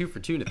 You are 2 for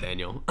 2,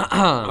 Nathaniel.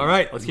 All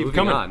right, let's keep it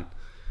coming on.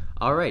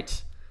 All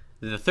right.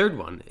 The third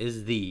one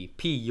is the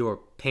Pee Your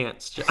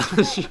Pants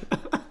Challenge.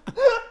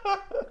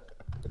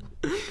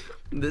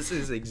 This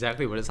is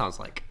exactly what it sounds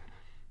like.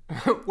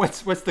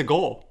 What's the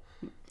goal?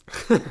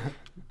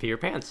 Pee your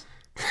pants.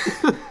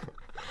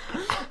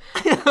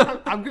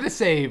 I'm gonna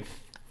say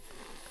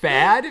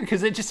fad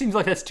because it just seems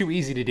like that's too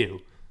easy to do.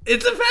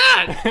 It's a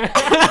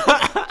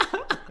fad.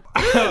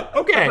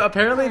 Okay.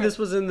 Apparently, this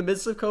was in the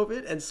midst of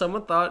COVID, and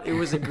someone thought it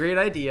was a great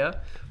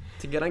idea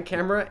to get on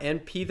camera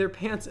and pee their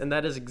pants, and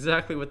that is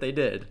exactly what they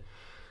did.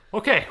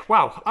 Okay.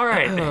 Wow. All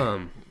right.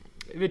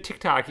 The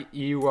TikTok,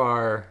 you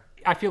are.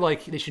 I feel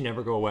like they should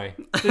never go away.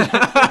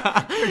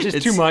 There's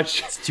just too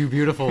much. It's too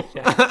beautiful.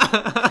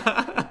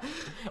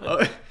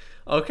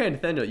 Okay,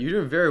 Nathaniel, you're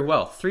doing very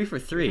well. 3 for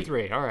 3.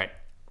 3. All right.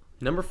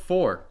 Number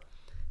 4,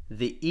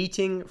 the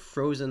eating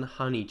frozen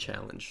honey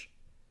challenge.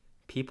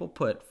 People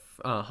put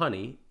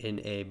honey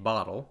in a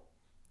bottle,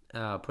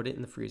 put it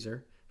in the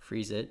freezer,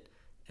 freeze it,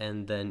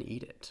 and then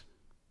eat it.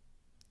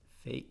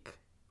 Fake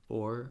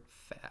or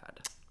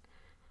fad?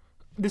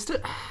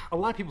 A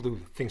lot of people do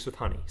things with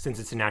honey since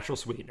it's a natural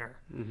sweetener.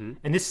 Mm-hmm.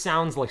 And this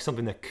sounds like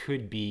something that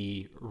could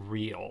be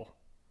real.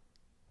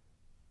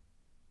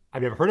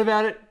 I've never heard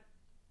about it.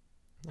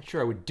 Not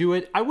sure I would do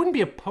it. I wouldn't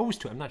be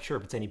opposed to it. I'm not sure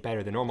if it's any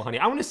better than normal honey.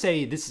 I want to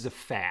say this is a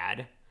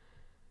fad.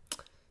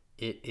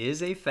 It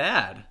is a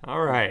fad.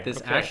 All right.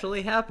 This okay.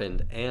 actually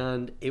happened,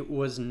 and it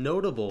was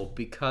notable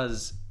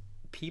because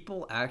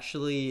people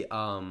actually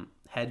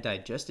had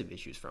digestive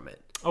issues from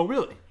it. Oh,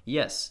 really?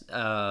 Yes.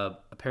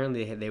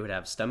 Apparently, they would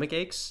have stomach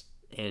aches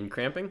and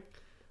cramping,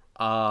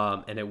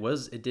 and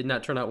it did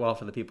not turn out well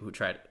for the people who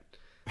tried it.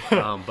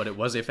 But it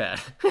was a fad.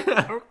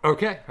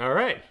 Okay. All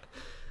right.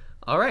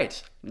 All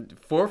right,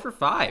 4 for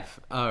 5.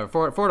 4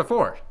 to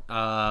 4.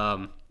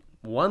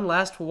 One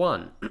last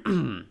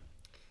one.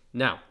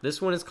 Now,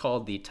 this one is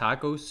called the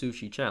Taco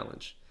Sushi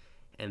Challenge,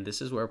 and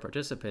this is where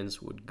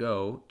participants would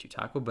go to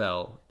Taco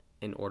Bell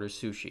and order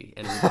sushi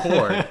and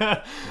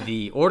record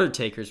the order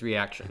taker's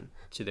reaction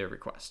to their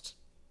request.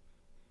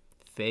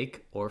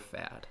 Fake or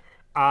fad?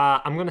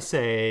 I'm going to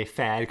say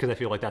fad because I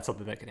feel like that's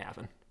something that can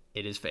happen.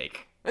 It is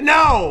fake.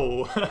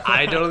 No!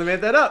 I totally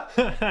made that up.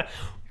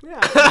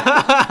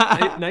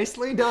 Yeah.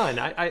 Nicely done.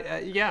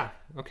 Yeah.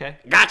 Okay.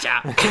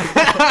 Gotcha.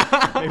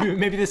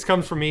 Maybe this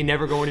comes from me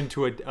never going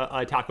into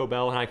a Taco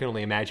Bell, and I can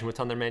only imagine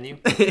what's on their menu.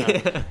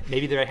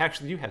 Maybe they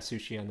actually do have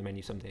sushi on the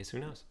menu some days. Who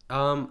knows?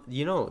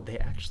 They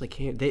actually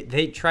can't.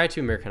 They try to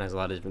Americanize a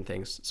lot of different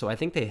things. So I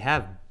think they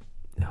have.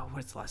 Oh,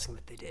 what's the last thing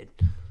that they did?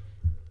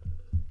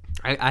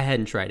 I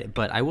hadn't tried it,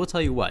 but I will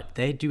tell you what.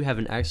 They do have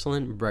an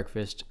excellent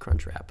breakfast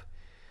crunch wrap,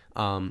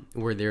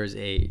 where there's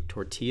a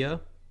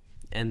tortilla.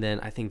 And then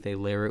I think they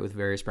layer it with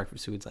various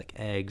breakfast foods like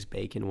eggs,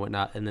 bacon,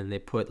 whatnot. And then they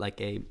put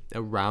like a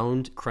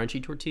round,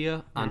 crunchy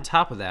tortilla on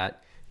top of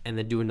that. And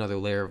then do another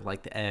layer of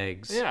like the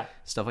eggs,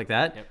 stuff like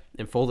that. Yep.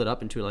 And fold it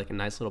up into like a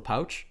nice little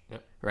pouch,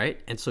 right?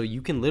 And so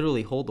you can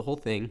literally hold the whole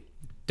thing.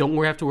 Don't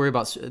have to worry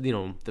about,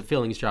 the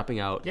fillings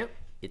dropping out. Yep.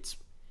 It's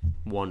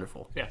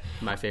wonderful. Yeah.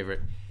 My favorite.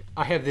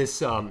 I have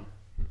this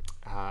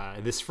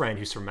this friend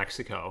who's from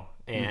Mexico.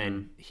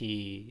 And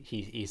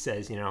he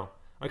says,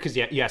 because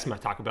you ask him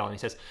at Taco Bell, and he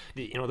says,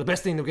 the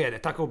best thing to get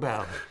at Taco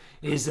Bell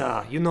is,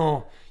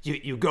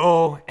 you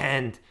go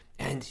and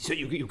so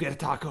you get a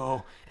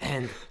taco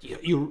and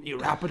you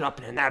wrap it up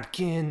in a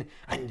napkin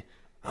and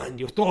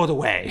you throw it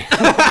away.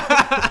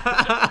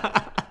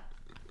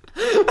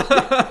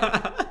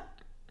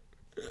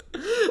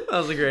 That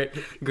was a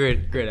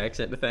great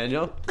accent,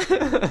 Nathaniel.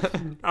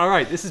 All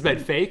right, this has been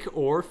Fake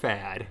or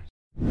Fad.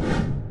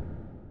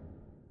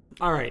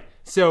 All right,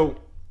 so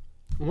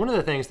one of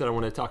the things that I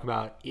want to talk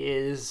about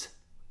is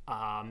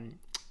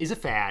a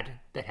fad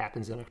that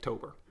happens in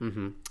October.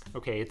 Mm-hmm.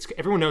 Okay,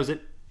 everyone knows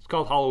it. It's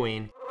called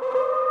Halloween.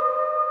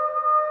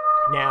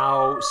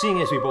 Now, seeing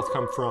as we both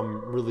come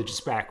from religious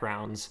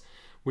backgrounds,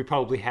 we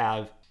probably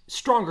have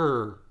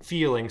stronger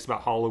feelings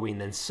about Halloween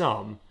than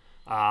some.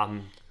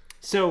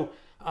 So,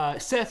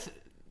 Seth,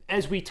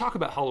 as we talk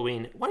about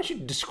Halloween, why don't you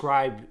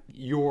describe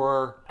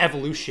your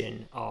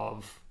evolution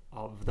of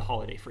the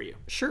holiday for you?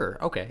 Sure.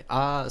 Okay.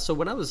 So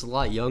when I was a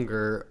lot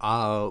younger,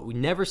 we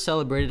never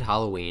celebrated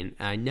Halloween,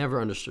 and I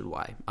never understood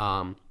why.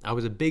 I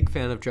was a big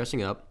fan of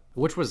dressing up,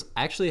 which was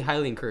actually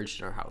highly encouraged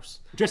in our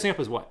house. Dressing up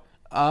as what?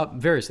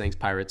 Various things: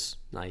 pirates,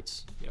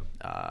 knights,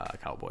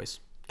 cowboys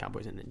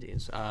and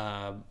Indians.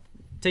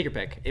 Take your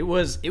pick. It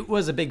was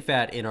a big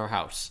fad in our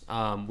house.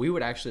 We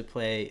would actually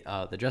play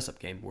the dress-up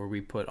game where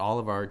we put all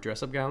of our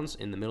dress-up gowns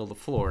in the middle of the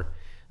floor.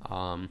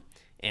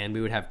 And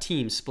we would have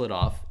teams split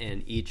off,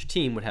 and each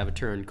team would have a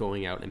turn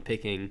going out and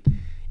picking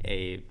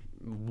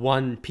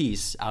one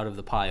piece out of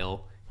the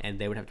pile, and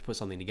they would have to put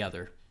something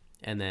together.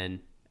 And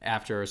then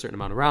after a certain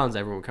amount of rounds,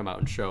 everyone would come out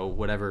and show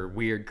whatever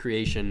weird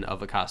creation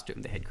of a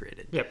costume they had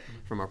created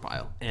from our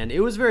pile. And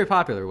it was very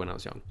popular when I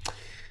was young.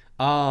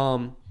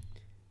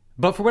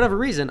 But for whatever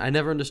reason, I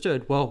never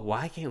understood, well,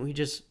 why can't we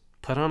just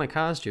put on a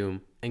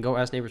costume and go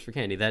ask neighbors for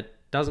candy? That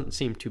doesn't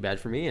seem too bad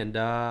for me, and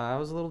I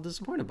was a little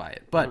disappointed by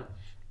it. But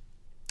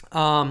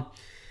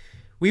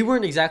we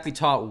weren't exactly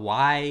taught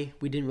why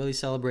we didn't really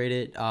celebrate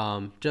it,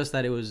 just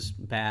that it was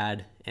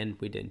bad and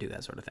we didn't do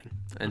that sort of thing.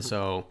 And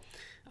so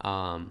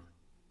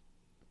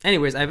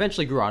anyways, I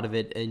eventually grew out of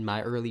it in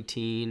my early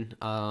teen,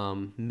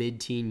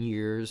 mid-teen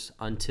years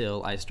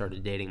until I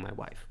started dating my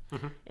wife.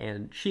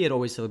 And she had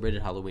always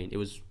celebrated Halloween.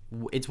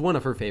 It's one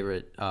of her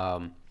favorite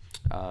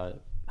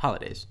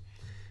holidays.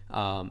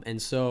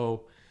 And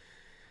so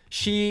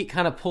she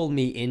kind of pulled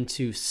me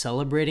into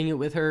celebrating it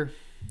with her.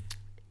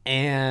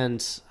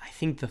 And I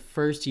think the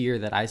first year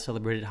that I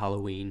celebrated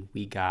Halloween,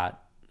 we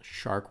got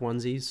shark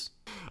onesies.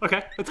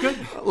 Okay, that's good.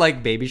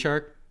 Like Baby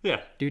Shark.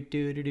 Yeah. Do,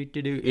 do, do, do,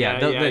 do, do. Yeah,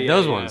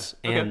 Those yeah. ones.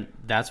 Okay. And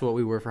that's what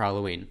we were for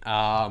Halloween.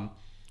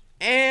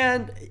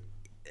 And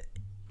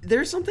there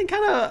was something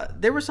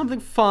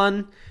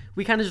fun.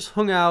 We kind of just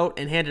hung out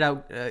and handed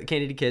out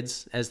candy to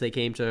kids as they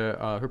came to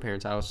her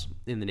parents' house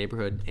in the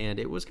neighborhood, and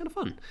it was kind of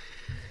fun.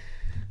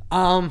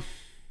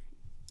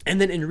 And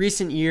then in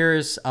recent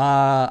years,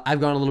 I've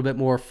gone a little bit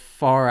more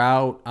far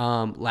out.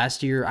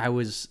 Last year, I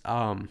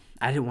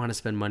didn't want to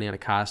spend money on a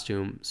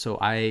costume, so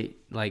I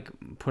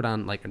put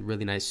on a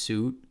really nice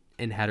suit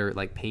and had her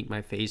paint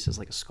my face as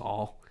a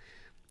skull.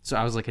 So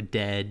I was a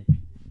dead,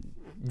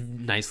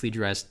 nicely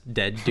dressed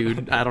dead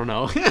dude. I don't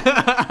know.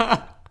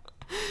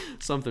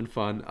 Something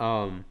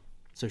fun.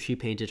 So she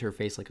painted her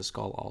face like a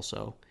skull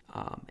also.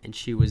 And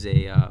she was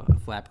a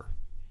flapper.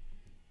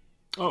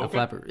 Oh, okay. A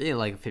flapper,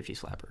 like a 50s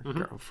flapper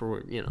girl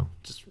for,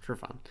 just for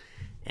fun.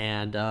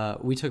 And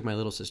we took my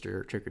little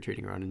sister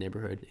trick-or-treating around the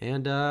neighborhood.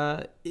 And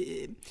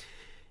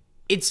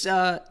it's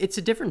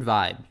a different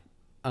vibe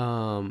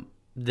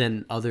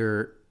than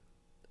other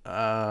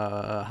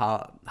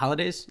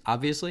holidays,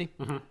 obviously.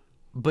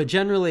 But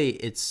generally,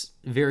 it's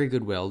very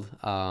good-willed.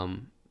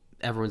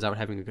 Everyone's out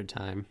having a good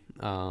time.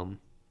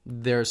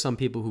 There are some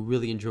people who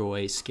really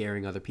enjoy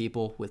scaring other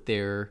people with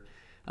their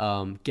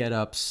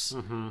get-ups.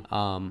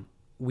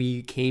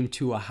 We came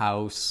to a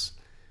house.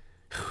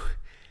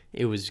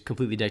 It was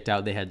completely decked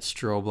out. They had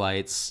strobe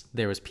lights.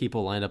 There was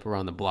people lined up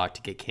around the block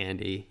to get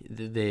candy.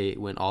 They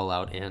went all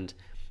out, and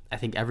I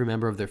think every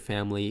member of their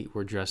family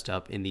were dressed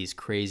up in these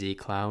crazy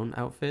clown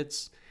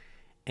outfits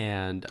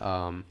and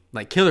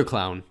killer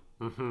clown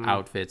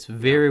outfits.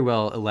 Very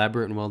well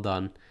elaborate and well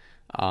done.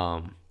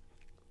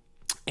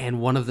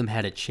 And one of them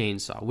had a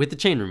chainsaw with the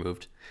chain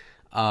removed,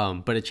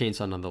 but a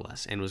chainsaw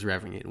nonetheless, and was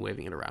revving it and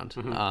waving it around.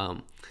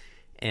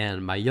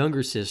 And my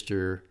younger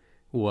sister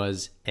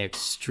was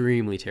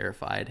extremely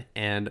terrified.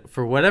 And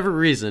for whatever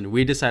reason,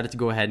 we decided to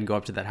go ahead and go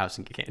up to that house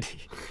and get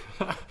candy.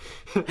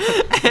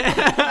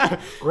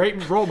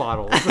 Great role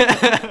models.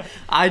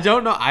 I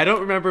don't know. I don't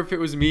remember if it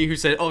was me who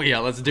said, "Oh yeah,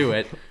 let's do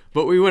it."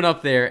 But we went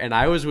up there, and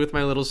I was with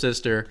my little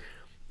sister.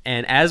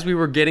 And as we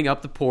were getting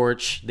up the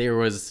porch, there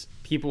was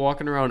people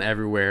walking around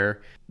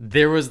everywhere.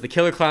 There was the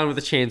killer clown with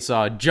a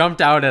chainsaw, jumped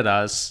out at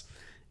us.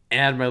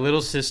 And my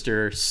little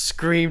sister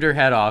screamed her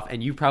head off,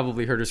 and you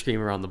probably heard her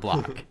scream around the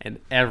block, and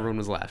everyone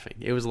was laughing.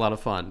 It was a lot of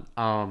fun.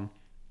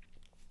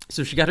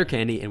 So she got her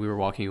candy, and we were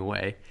walking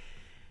away,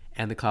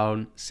 and the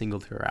clown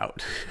singled her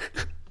out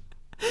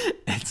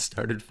and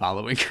started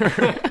following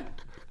her.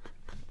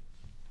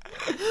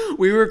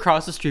 We were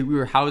across the street. We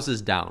were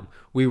houses down.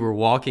 We were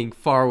walking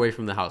far away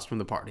from the house, from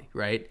the party,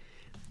 right?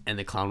 And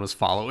the clown was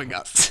following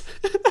us.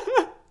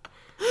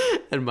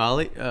 And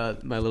Molly,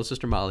 my little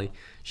sister Molly,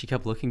 she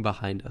kept looking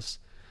behind us.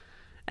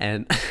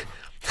 And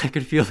I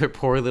could feel her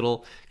poor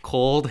little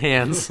cold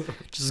hands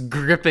just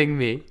gripping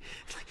me.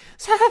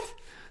 Seth,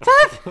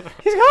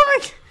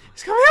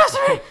 he's coming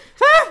after me,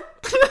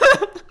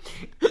 Seth.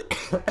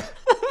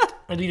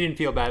 And you didn't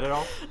feel bad at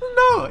all?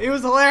 No, it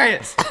was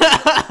hilarious.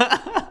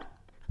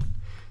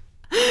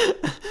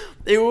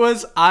 It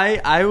was,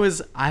 I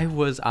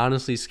was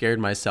honestly scared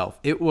myself.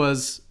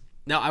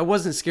 Now, I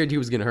wasn't scared he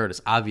was going to hurt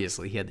us.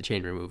 Obviously, he had the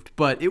chain removed.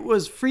 But it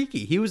was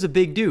freaky. He was a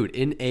big dude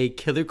in a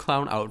killer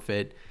clown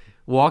outfit,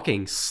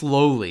 walking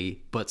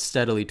slowly but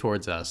steadily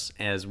towards us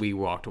as we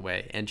walked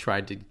away and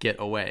tried to get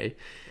away.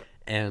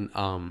 And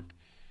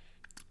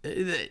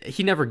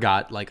he never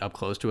got up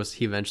close to us.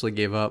 He eventually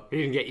gave up. He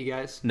didn't get you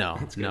guys? No.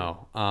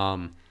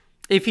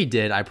 If he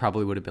did, I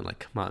probably would have been like,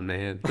 "Come on,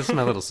 man. This is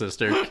my little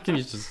sister. Can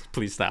you just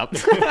please stop?"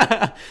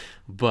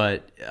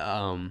 But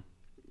around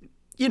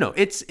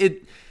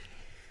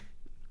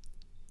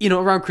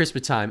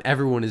Christmas time,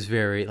 everyone is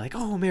very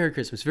 "Oh, Merry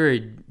Christmas,"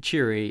 very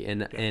cheery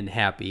and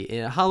happy.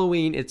 And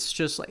Halloween, it's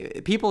just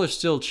people are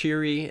still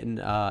cheery and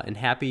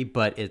happy,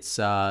 but it's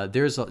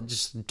there's a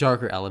just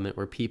darker element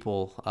where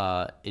people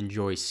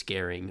enjoy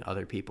scaring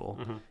other people,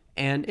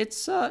 and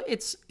it's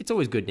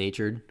always good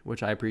natured,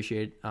 which I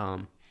appreciate.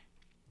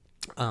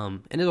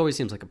 And it always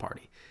seems like a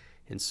party,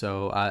 and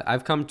so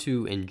I've come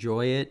to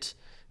enjoy it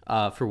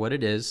for what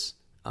it is.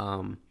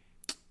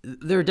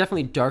 There are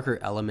definitely darker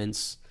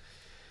elements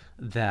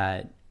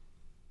that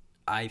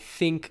I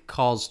think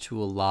calls to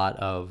a lot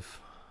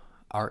of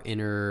our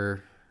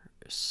inner,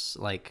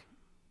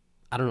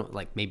 I don't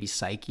know, maybe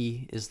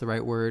psyche is the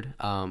right word,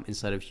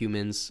 instead of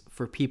humans,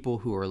 for people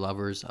who are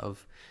lovers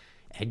of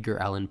Edgar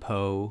Allan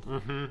Poe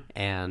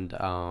and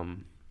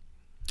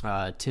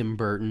Tim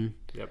Burton.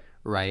 Yep.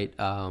 Right?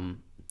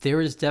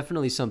 There is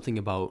definitely something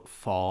about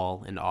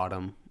fall and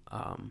autumn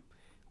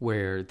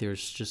where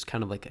there's just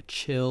kind of a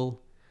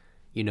chill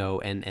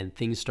and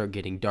things start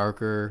getting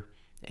darker,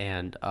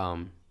 and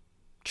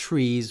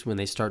trees, when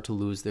they start to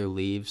lose their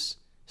leaves,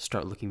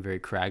 start looking very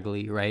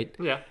craggly, right?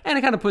 Yeah. And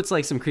it kind of puts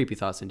like some creepy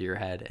thoughts into your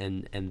head,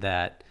 and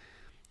that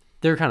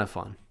they're kind of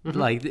fun,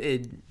 like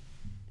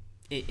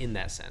in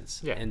that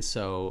sense. Yeah. And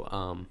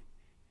so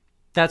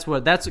that's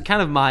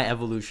kind of my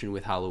evolution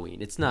with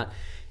Halloween. It's not.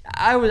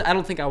 I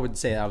don't think I would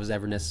say I was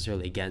ever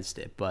necessarily against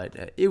it,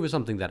 but it was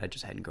something that I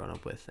just hadn't grown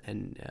up with,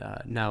 and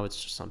now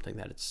it's just something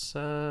that it's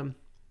a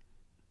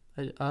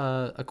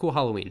cool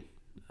Halloween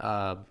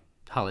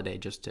holiday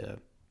just to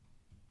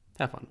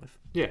have fun with.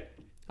 Yeah.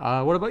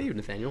 What about you,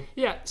 Nathaniel?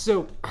 Yeah,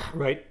 so,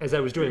 right, as I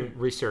was doing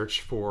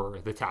research for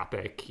the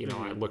topic,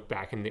 I looked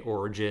back in the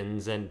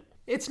origins, and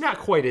it's not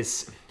quite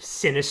as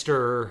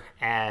sinister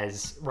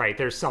as, right,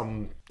 there's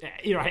some,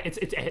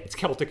 it's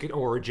Celtic in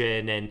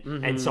origin,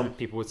 and some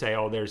people would say,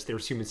 oh,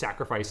 there's human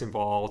sacrifice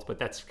involved, but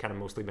that's kind of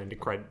mostly been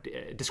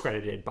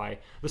discredited by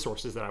the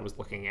sources that I was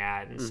looking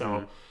at, and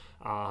so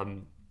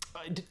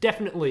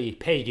definitely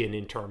pagan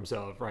in terms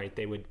of, right,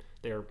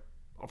 they're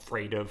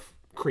afraid of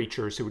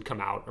creatures who would come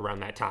out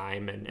around that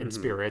time, and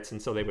spirits,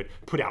 and so they would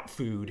put out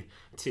food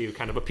to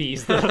kind of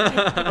appease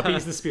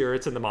the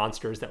spirits and the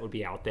monsters that would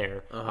be out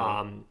there.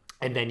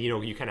 And then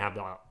you kind of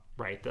have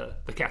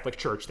the Catholic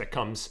Church that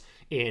comes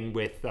in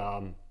with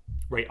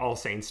All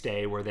Saints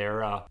Day, where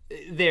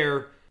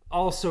they're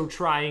also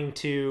trying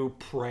to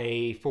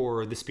pray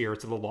for the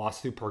spirits of the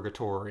lost through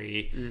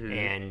purgatory,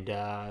 and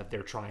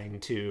they're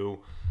trying to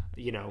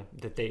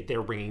that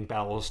they're ringing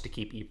bells to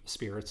keep evil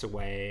spirits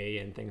away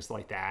and things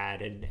like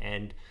that,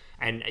 and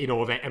I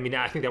mean,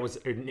 I think that was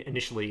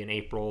initially in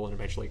April, and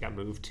eventually got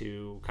moved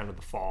to kind of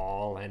the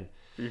fall, and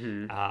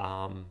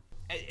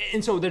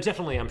so there's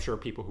definitely, I'm sure,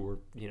 people who were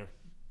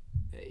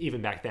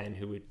even back then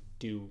who would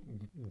do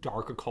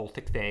dark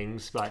occultic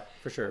things, but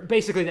for sure,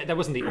 basically that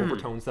wasn't the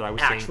overtones that I was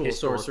seeing. Actual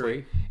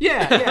sorcery.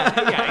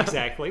 Yeah,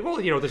 exactly. Well,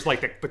 there's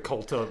like the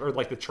cult of, or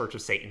like the Church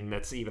of Satan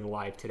that's even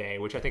alive today,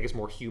 which I think is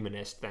more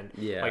humanist than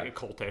like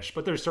occultish.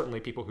 But there's certainly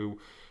people who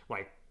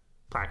like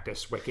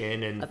practice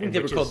Wiccan, and I think they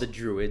were called the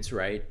Druids,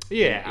 right?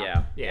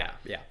 Yeah.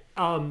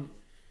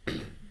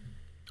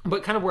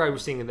 But kind of where I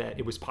was seeing that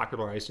it was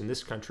popularized in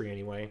this country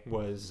anyway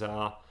was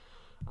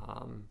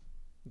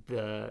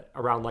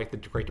around like the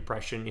Great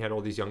Depression. You had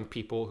all these young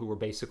people who were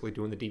basically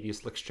doing the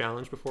Devious Licks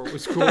challenge before it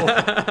was cool.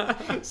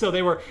 So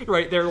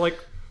they're like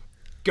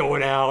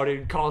going out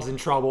and causing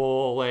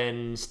trouble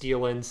and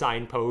stealing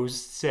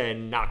signposts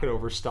and knocking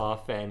over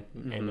stuff, and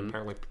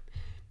apparently,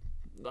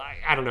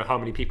 I don't know how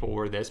many people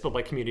were this, but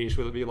like communities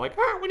would be like,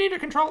 we need to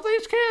control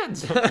these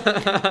kids.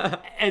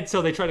 And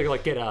so they try to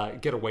like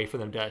get away from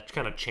them to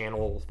kind of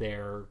channel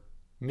their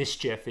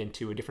mischief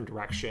into a different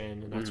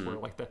direction, and that's where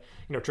like the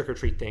trick or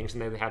treat things,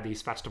 and they have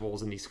these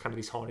festivals and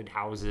these haunted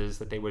houses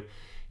that they would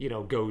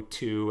go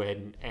to,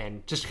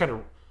 and just kind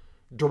of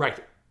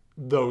direct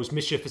those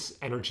mischievous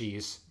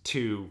energies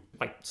to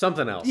like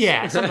something else.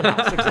 Yeah, something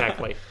else,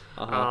 exactly.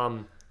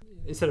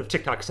 Instead of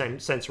TikTok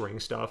censoring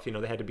stuff,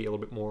 they had to be a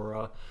little bit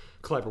more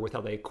clever with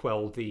how they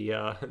quelled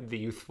the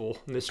youthful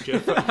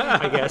mischief,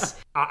 I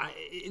guess.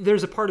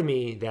 There's a part of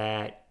me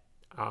that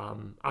I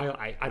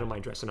don't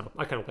mind dressing up.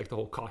 I kind of like the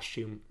whole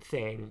costume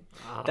thing.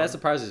 That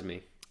surprises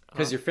me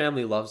because your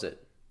family loves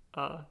it.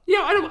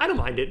 Yeah, I don't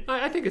mind it.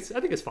 I think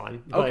it's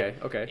fun. But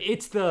okay.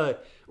 It's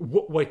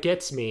what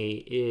gets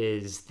me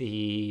is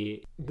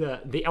the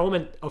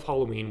element of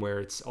Halloween where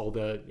it's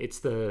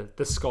the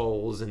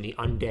skulls and the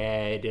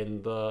undead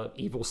and the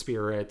evil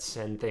spirits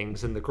and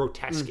things and the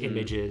grotesque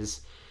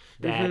images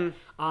that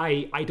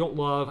I don't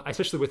love,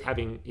 especially with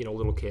having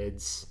little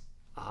kids,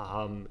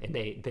 and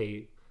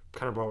they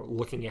kind of are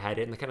looking at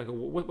it and they kind of go,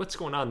 what's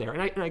going on there?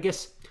 And I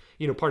guess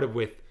part of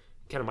with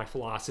kind of my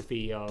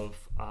philosophy of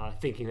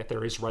thinking that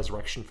there is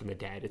resurrection from the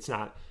dead. It's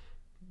not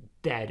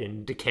dead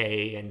and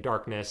decay and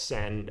darkness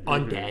and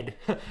undead,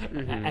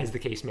 as the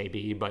case may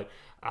be, but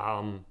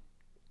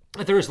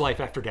that there is life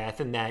after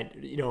death, and that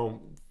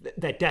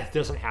that death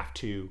doesn't have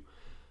to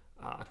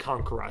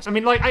conquer us. I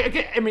mean, like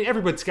I mean,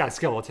 everybody's got a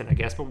skeleton, I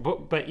guess, but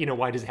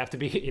why does it have to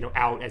be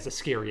out as a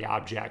scary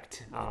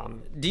object?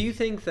 Do you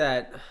think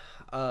that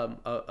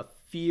a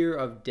fear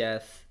of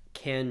death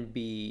can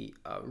be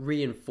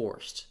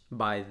reinforced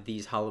by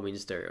these Halloween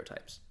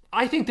stereotypes?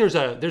 I think there's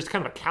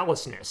kind of a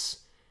callousness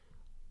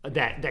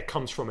that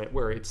comes from it,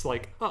 where it's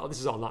like, oh, this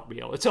is all not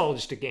real. It's all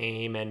just a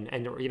game, and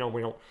we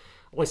don't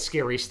less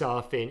scary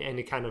stuff, and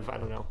it kind of, I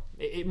don't know.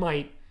 It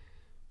might,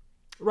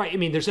 right? I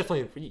mean, there's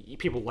definitely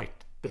people like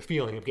the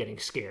feeling of getting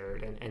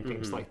scared and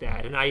things like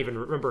that. And I even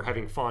remember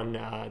having fun.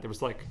 There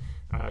was like,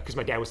 because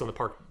my dad was on the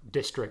park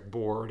district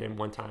board, and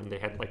one time they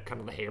had like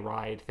kind of the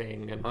hayride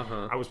thing, and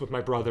I was with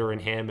my brother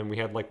and him, and we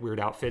had like weird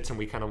outfits, and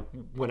we kind of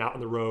went out on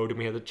the road, and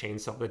we had the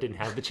chainsaw that didn't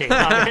have the chain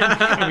on it,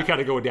 and we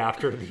kind of go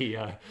after the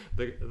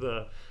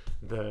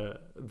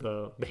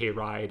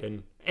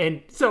hayride,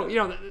 and so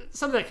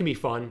some of that can be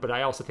fun, but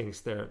I also think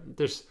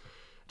there's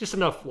just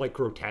enough like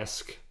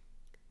grotesque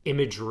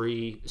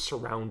imagery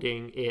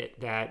surrounding it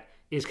that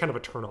is kind of a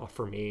turnoff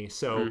for me.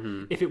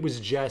 So if it was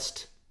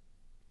just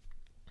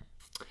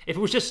If it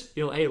was just,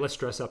 hey, let's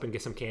dress up and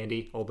get some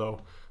candy,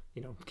 although,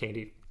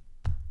 candy,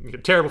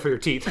 terrible for your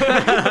teeth,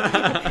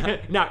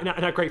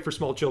 not great for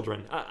small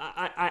children.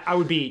 I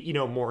would be,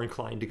 more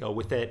inclined to go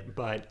with it,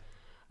 but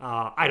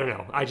I don't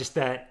know. I just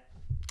that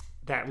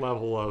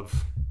level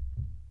of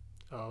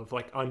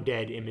like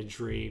undead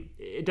imagery,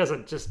 it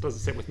doesn't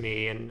sit with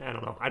me, and I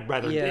don't know. I'd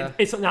rather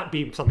it's not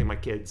be something my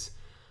kids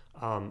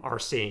are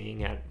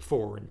seeing at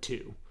 4 and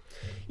 2.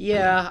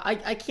 Yeah,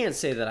 I can't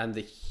say that I'm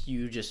the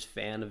hugest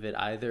fan of it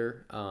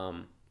either.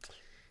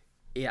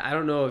 Yeah, I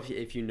don't know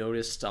if you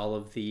noticed all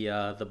of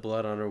the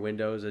blood on our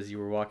windows as you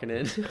were walking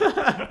in.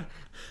 But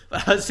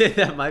I'd say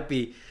that might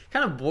be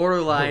kind of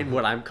borderline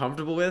what I'm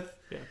comfortable with.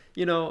 Yeah.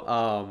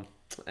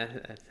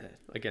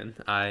 Again,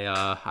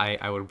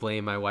 I would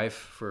blame my wife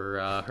for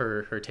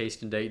her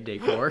taste in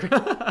decor.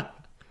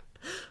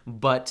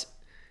 But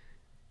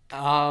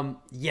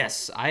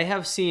yes, I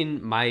have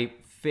seen my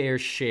fair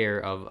share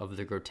of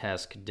the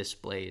grotesque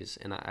displays,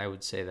 and I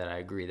would say that I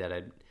agree that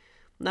I'm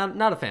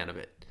not a fan of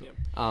it. Yeah.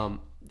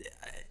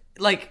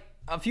 Like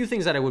a few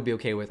things that I would be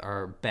okay with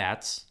are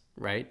bats,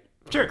 right?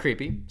 Sure.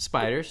 Creepy.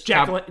 Spiders.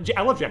 I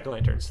love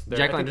jack-o'-lanterns.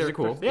 Jack-o'-lanterns are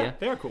cool. Yeah,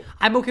 they are cool.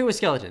 I'm okay with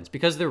skeletons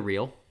because they're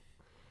real.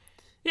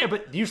 Yeah,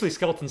 but usually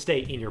skeletons stay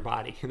in your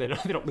body. They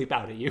don't leap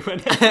out at you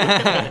and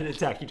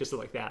attack you just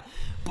like that.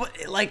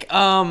 But like,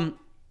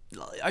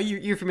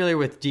 you're familiar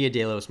with Dia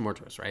de los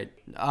Muertos, right?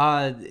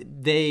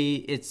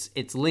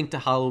 It's linked to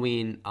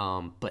Halloween,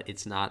 but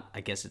it's not.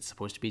 I guess it's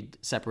supposed to be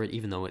separate,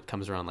 even though it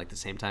comes around like the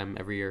same time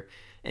every year.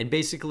 And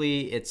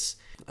basically, it's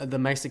the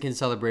Mexican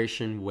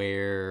celebration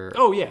where...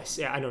 Oh, yes.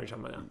 Yeah, I know what you're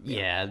talking about now.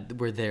 Yeah,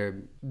 where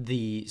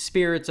the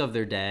spirits of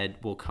their dead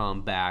will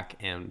come back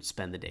and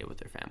spend the day with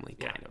their family,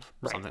 kind of.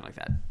 Right. Something like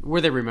that.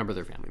 Where they remember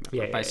their family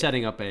member by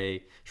setting up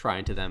a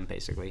shrine to them,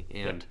 basically,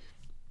 and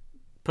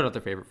put out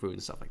their favorite food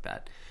and stuff like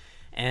that.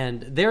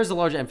 And there's a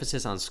large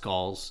emphasis on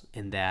skulls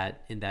in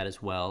that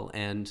as well.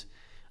 And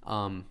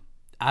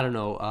I don't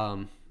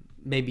know...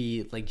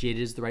 maybe like jaded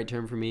is the right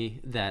term for me,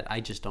 that I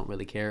just don't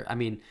really care. I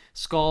mean,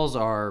 skulls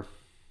are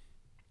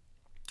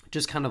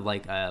just kind of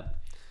like I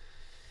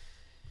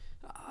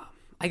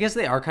guess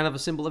they are kind of a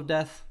symbol of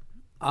death.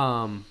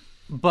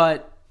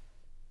 But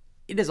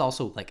it is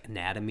also like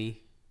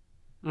anatomy.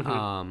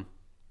 Mm-hmm.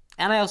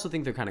 And I also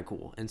think they're kind of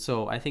cool. And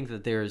so I think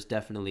that there's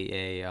definitely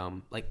a,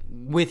 like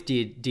with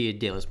Dia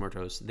de los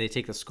Muertos, they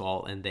take the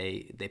skull and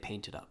they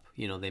paint it up,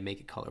 they make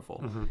it colorful.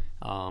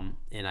 Mm-hmm.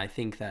 And I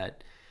think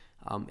that,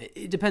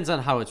 it depends on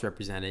how it's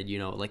represented,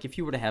 like if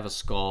you were to have a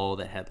skull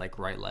that had like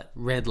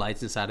red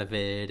lights inside of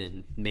it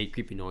and made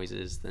creepy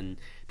noises, then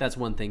that's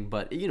one thing.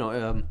 But,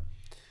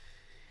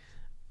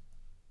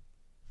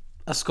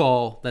 a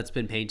skull that's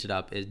been painted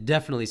up, it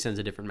definitely sends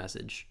a different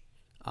message.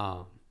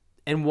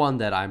 And one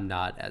that I'm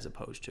not as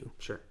opposed to.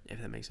 Sure.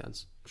 If that makes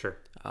sense. Sure.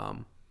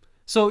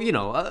 So,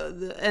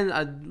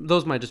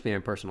 those might just be my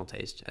personal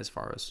taste as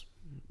far as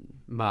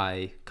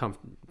my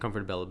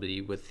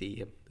comfortability with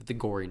the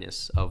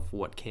goriness of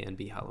what can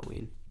be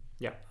Halloween.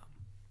 Yeah,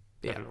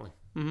 definitely.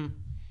 Mm-hmm.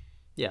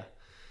 Yeah.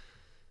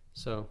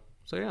 So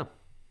yeah.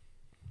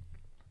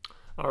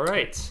 All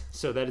right.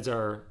 So that is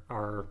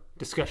our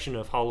discussion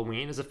of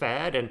Halloween as a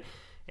fad,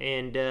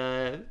 and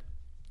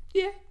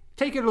yeah,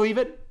 take it or leave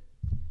it.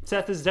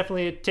 Seth is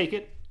definitely a take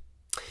it.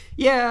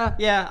 Yeah.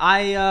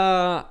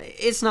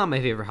 It's not my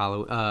favorite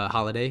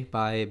holiday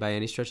by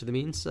any stretch of the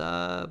means,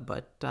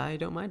 but I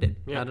don't mind it.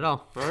 Not at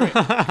all. All right.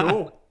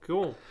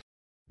 Cool.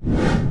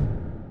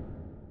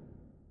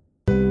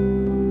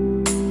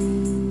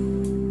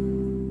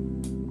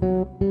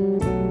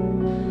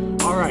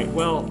 All right.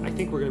 Well, I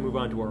think we're gonna move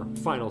on to our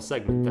final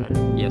segment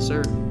then. Yes,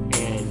 sir.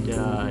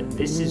 And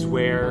this is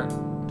where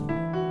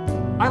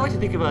I like to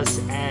think of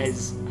us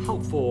as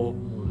helpful.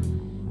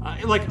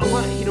 Like a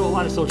lot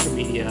of social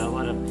media, a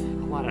lot of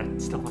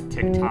stuff like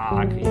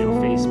TikTok,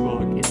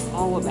 Facebook. It's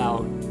all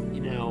about,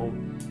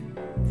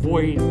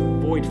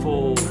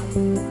 voidful,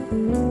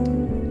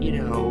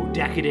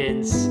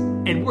 decadence,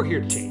 and we're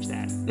here to change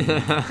that.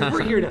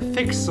 We're here to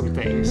fix some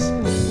things.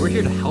 We're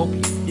here to help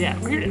you. Yeah,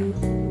 we're here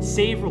to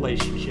save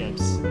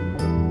relationships,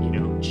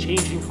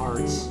 changing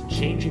hearts,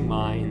 changing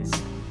minds,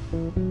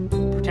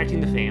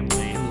 protecting the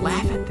family, and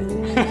laugh at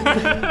them.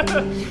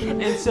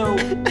 And so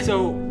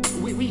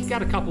we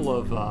got a couple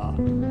of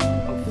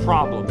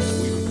problems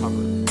that we've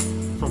uncovered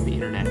from the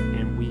internet,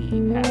 and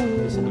we have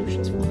the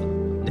solutions for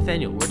them.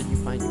 Nathaniel, where did you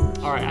find yours?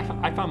 All right,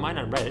 I found mine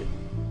on Reddit.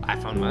 I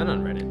found mine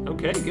on Reddit.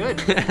 Okay,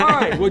 good. All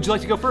right, would you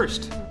like to go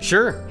first?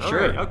 Sure.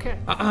 Right, okay.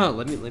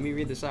 Let me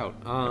read this out.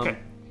 Okay.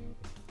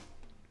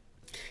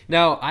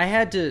 Now,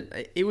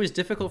 it was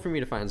difficult for me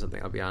to find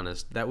something, I'll be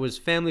honest, that was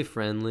family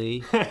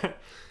friendly. Yeah.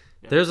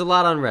 There's a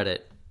lot on Reddit.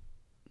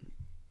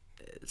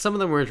 Some of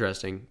them were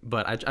interesting,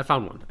 but I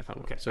found one.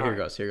 Okay. So here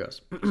goes.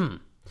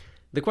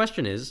 The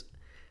question is,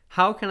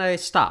 how can I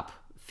stop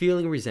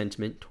feeling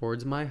resentment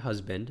towards my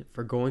husband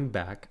for going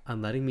back on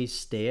letting me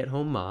stay at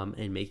home mom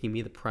and making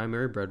me the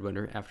primary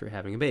breadwinner after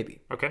having a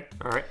baby? Okay.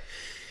 All right.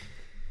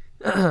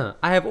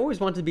 I have always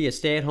wanted to be a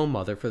stay-at-home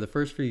mother for the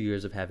first few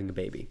years of having a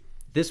baby.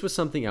 This was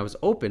something I was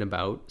open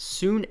about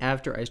soon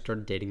after I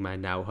started dating my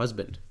now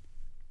husband.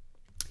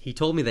 He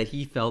told me that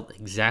he felt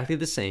exactly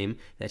the same,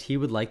 that he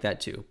would like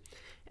that too.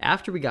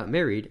 After we got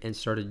married and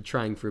started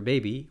trying for a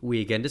baby,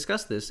 we again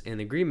discussed this, and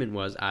the agreement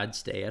was I'd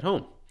stay at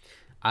home.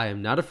 I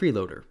am not a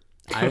freeloader.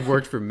 I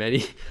worked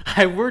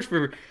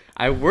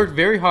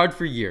very hard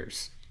for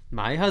years.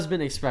 My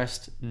husband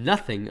expressed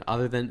nothing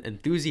other than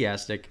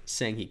enthusiastic,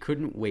 saying he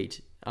couldn't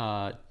wait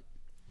to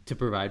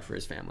provide for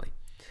his family.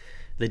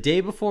 The day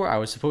before I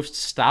was supposed to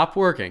stop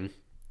working,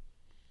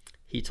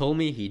 he told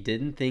me he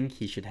didn't think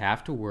he should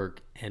have to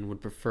work and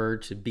would prefer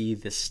to be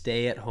the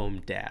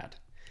stay-at-home dad.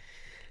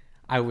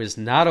 I was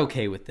not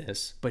okay with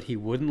this, but he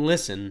wouldn't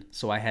listen,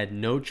 so I had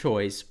no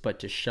choice but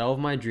to shelve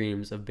my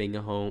dreams of being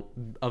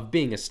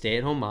a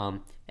stay-at-home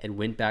mom and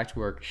went back to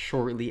work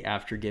shortly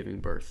after giving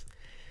birth.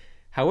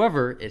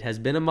 However, it has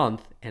been a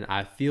month and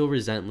I feel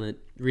resentment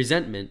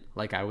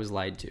like I was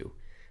lied to.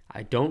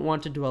 I don't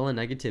want to dwell on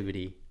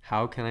negativity.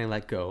 How can I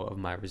let go of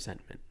my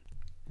resentment?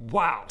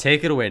 Wow.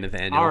 Take it away,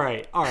 Nathaniel. All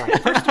right.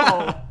 First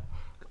of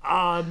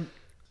all,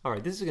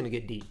 this is going to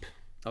get deep.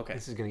 Okay.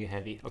 This is going to get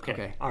heavy.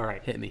 Okay. All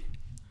right. Hit me.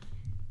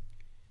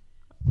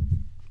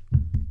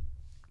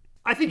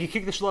 I think you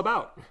kicked the schlub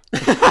out.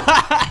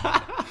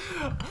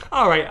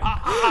 All right.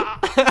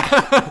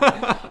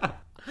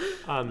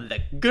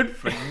 Good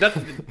for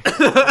nothing.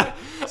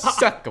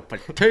 Suck a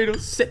potato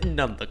sitting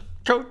on the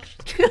couch.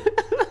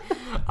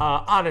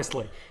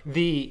 Honestly,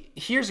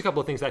 here's a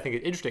couple of things that I think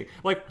is interesting.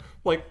 Like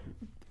we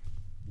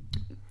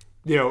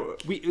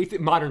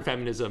think modern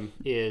feminism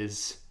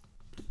is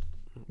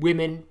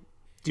women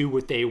do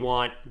what they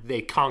want,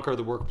 they conquer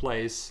the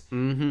workplace.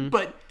 Mm-hmm.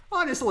 But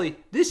honestly,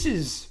 this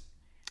is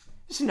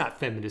not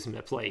feminism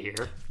at play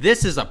here.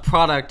 This is a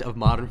product of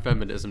modern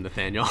feminism,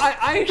 Nathaniel.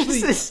 I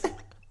actually,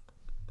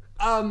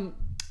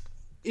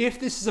 if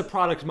this is a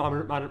product of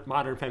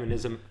modern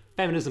feminism,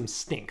 feminism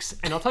stinks,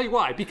 and I'll tell you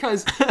why.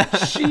 Because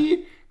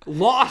she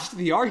lost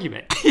the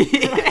argument.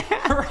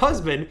 Her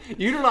husband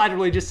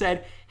unilaterally just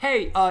said,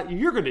 "Hey,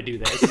 you're going to do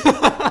this,"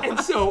 and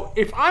so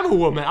if I'm a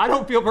woman, I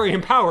don't feel very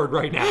empowered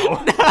right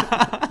now.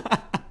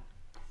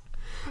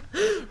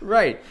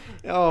 Right.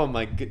 Oh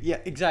my god. Yeah.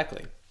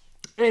 Exactly.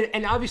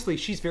 And obviously,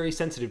 she's very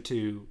sensitive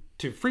to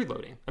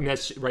freeloading. I mean,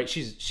 that's right.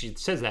 She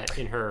says that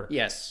in her.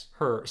 Yes.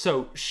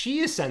 So she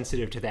is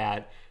sensitive to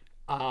that,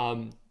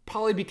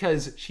 probably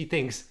because she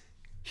thinks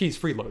he's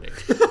freeloading.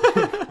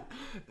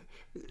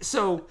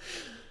 So,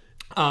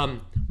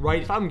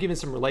 right. If I'm giving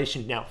some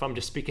relation now, if I'm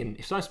speaking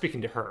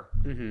to her,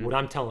 mm-hmm. What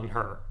I'm telling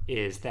her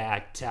is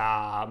that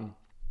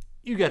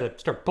you got to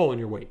start pulling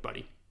your weight,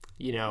 buddy.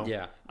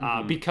 Yeah.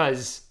 Mm-hmm.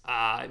 Because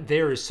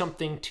there is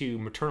something to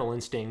maternal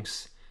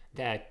instincts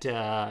that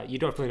you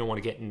definitely don't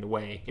want to get in the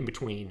way in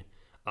between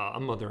a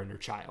mother and her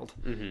child,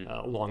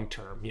 mm-hmm. Long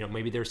term.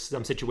 Maybe there's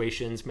some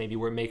situations maybe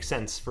where it makes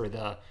sense for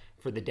the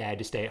dad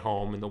to stay at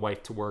home and the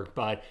wife to work,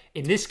 but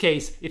in this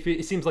case, if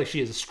it seems like she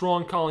has a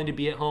strong calling to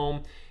be at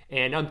home,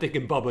 and I'm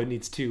thinking Bubba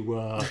needs to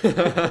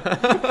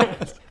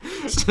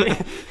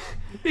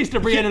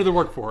re-enter the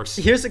workforce.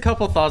 Here's a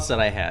couple thoughts that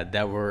I had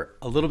that were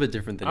a little bit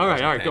different than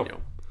yours. All right, go.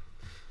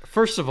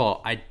 First of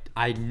all,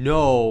 I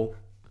know.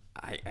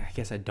 I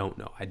guess I don't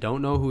know. I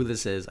don't know who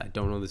this is. I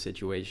don't know the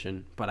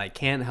situation, but I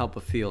can't help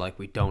but feel like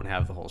we don't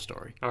have the whole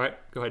story. All right,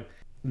 go ahead.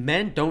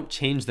 Men don't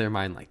change their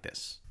mind like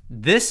this.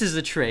 This is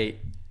a trait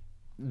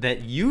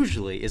that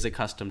usually is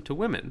accustomed to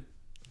women,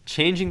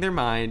 changing their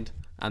mind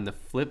on the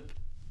flip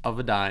of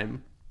a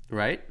dime,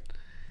 right?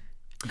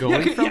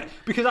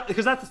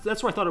 Because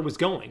that's where I thought it was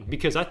going.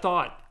 Because I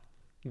thought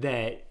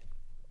that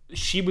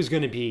she was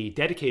going to be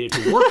dedicated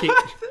to working.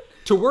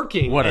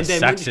 What a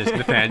sexist,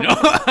 Nathaniel.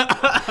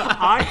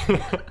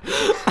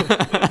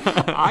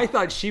 I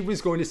thought she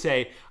was going to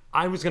say,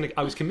 I was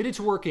committed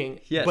to working,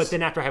 yes. But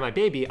then after I had my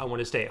baby, I want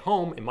to stay at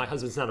home, and my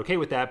husband's not okay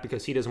with that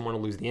because he doesn't want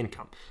to lose the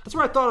income. That's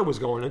where I thought it was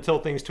going until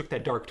things took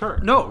that dark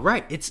turn. No,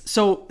 right.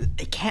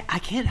 I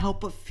can't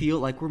help but feel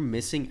like we're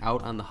missing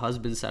out on the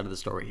husband side of the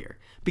story here,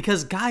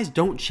 because guys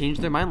don't change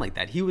their mind like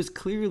that.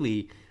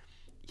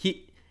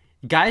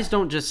 Guys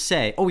don't just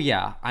say, "Oh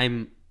yeah,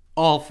 I'm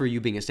all for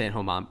you being a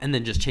stay-at-home mom," and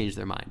then just change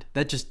their mind.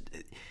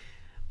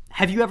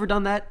 Have you ever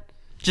done that?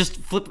 Just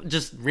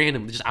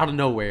random, just out of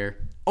nowhere.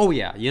 Oh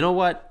yeah, you know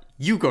what?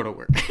 You go to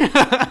work.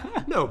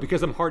 No,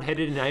 because I'm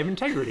hard-headed and I have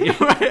integrity.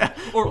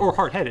 or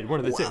hard-headed, one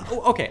of the two.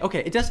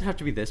 Okay. It doesn't have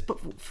to be this,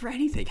 but for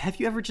anything, have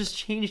you ever just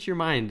changed your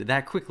mind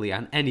that quickly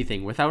on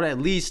anything without at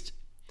least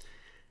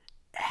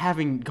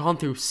having gone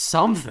through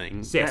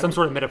something? Yeah, some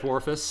sort of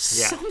metamorphosis.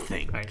 Yeah.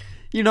 Something. Right.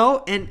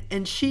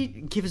 And she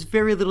gives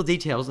very little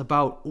details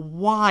about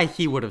why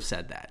he would have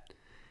said that.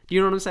 Do you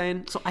know what I'm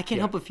saying? So I can't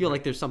help but feel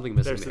like there's something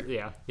missing there.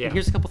 Yeah. And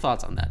here's a couple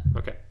thoughts on that.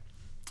 Okay.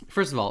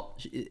 First of all,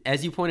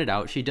 as you pointed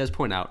out, she does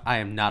point out, I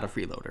am not a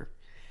freeloader.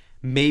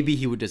 Maybe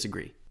he would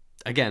disagree.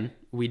 Again,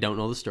 we don't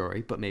know the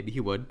story, but maybe he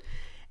would.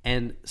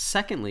 And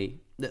secondly,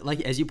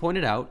 like as you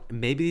pointed out,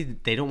 maybe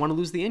they don't want to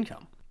lose the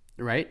income,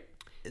 right?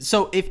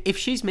 So if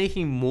she's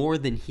making more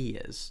than he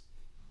is,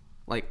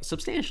 like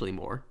substantially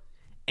more,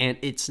 and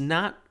it's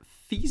not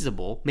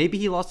feasible, maybe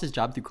he lost his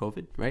job through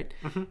COVID, right?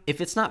 If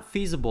it's not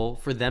feasible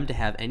for them to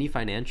have any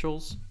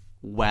financials,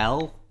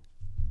 well,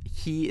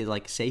 he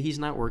like say he's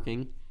not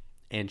working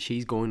and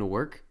she's going to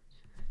work.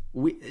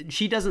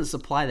 She doesn't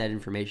supply that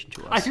information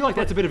to us. I feel like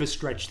that's a bit of a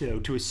stretch, though,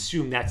 to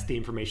assume that's the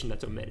information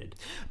that's omitted.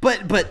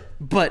 But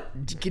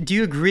do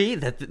you agree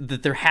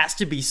that there has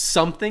to be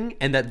something,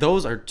 and that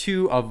those are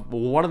two of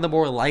one of the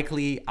more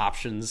likely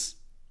options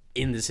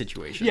in this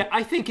situation? Yeah,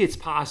 I think it's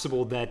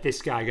possible that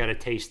this guy got a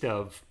taste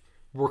of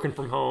working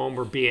from home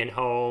or being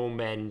home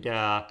and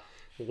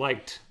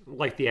liked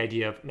the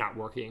idea of not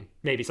working.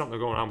 Maybe something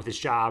going on with his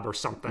job or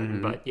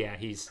something. But yeah,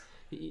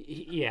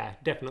 yeah,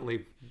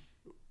 definitely.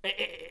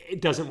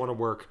 It doesn't want to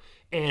work.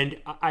 And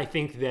I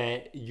think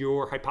that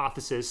your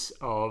hypothesis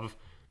of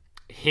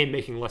him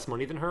making less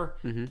money than her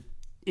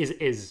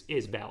is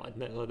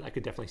valid. I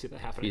could definitely see that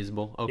happening.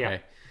 Feasible.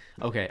 Okay.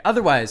 Yeah. Okay.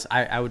 Otherwise,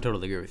 I would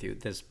totally agree with you.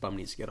 This bum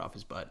needs to get off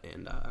his butt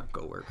and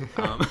go work.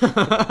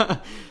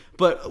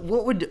 But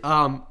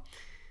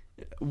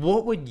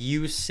what would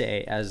you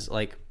say as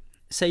like,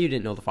 say you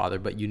didn't know the father,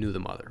 but you knew the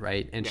mother,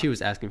 right? And she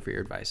was asking for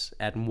your advice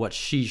and what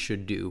she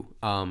should do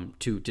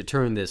to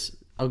turn this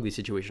ugly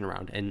situation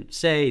around, and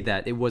say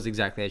that it was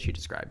exactly as she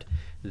described,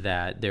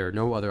 that there are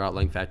no other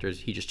outlying factors,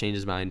 he just changed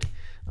his mind,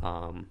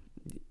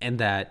 and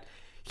that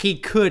he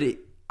could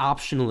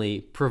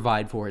optionally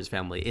provide for his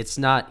family. It's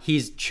not,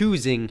 he's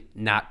choosing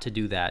not to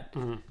do that.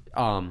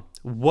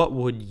 What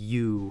would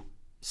you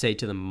say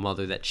to the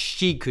mother that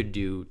she could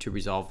do to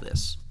resolve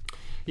this?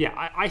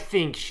 Yeah, I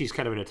think she's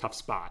kind of in a tough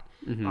spot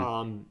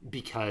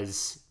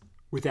because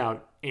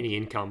without any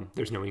income,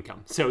 there's no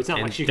income. So it's not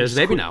like she can there's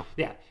a baby now.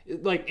 Yeah,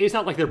 like it's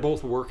not like they're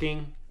both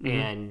working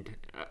and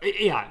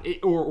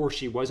or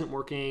she wasn't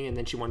working and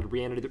then she wanted to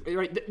re-enter the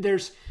right.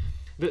 There's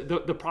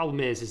the problem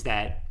is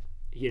that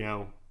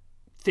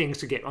things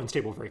could get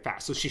unstable very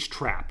fast. So she's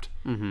trapped.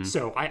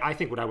 So I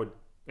think what I would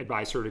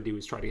advise her to do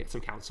is try to get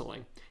some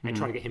counseling and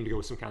try to get him to go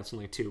with some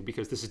counseling too,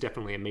 because this is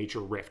definitely a major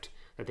rift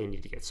that they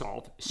need to get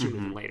solved sooner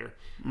than later.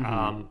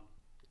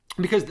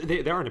 Because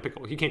they are in a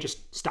pickle. You can't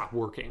just stop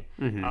working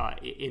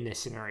in this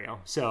scenario.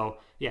 So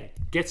yeah,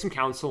 get some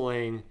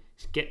counseling,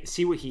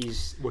 see what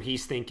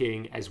he's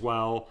thinking as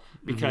well,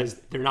 because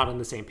they're not on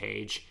the same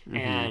page,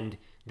 and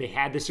they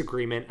had this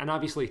agreement, and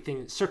obviously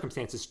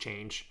circumstances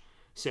change.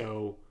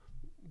 So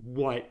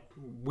what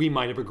we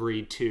might have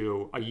agreed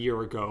to a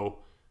year ago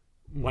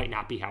might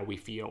not be how we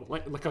feel.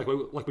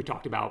 Like we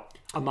talked about,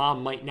 a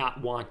mom might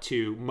want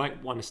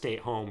to stay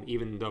at home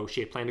even though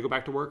she had planned to go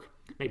back to work.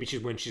 Maybe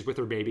when she's with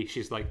her baby,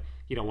 she's like,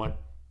 you know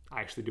what, I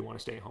actually do want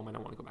to stay at home. I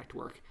don't want to go back to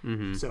work.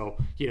 So,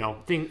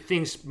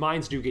 things,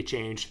 minds do get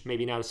changed.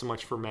 Maybe not so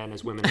much for men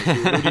as women, as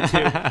you alluded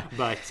to,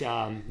 but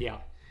yeah.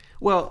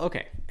 Well,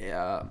 okay.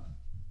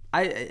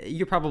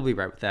 You're probably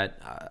right with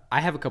that.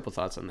 I have a couple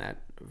thoughts on that.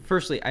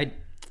 Firstly, I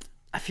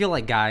feel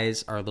like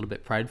guys are a little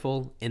bit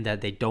prideful in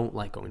that they don't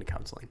like going to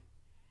counseling.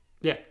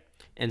 Yeah.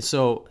 And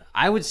so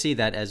I would see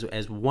that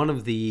as one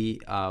of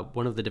the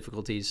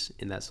difficulties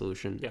in that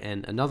solution. Yeah.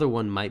 And another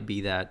one might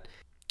be that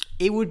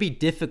it would be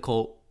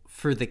difficult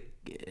for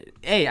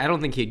I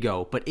don't think he'd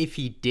go, but if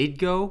he did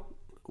go,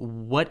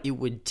 what it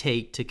would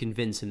take to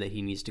convince him that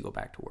he needs to go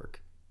back to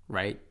work,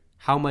 right?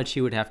 How much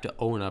he would have to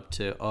own up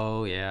to,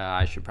 oh yeah,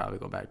 I should probably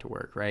go back to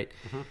work, right?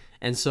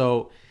 And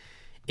so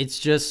it's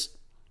just,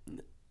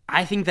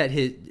 I think that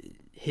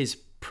his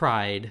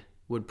pride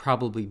would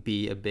probably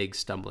be a big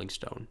stumbling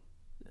stone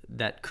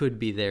that could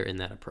be there in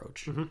that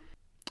approach.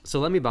 So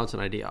let me bounce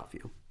an idea off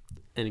you.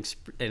 An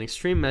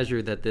extreme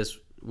measure that this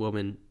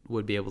woman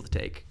would be able to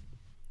take.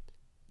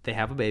 They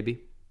have a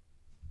baby,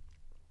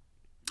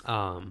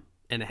 and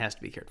it has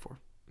to be cared for.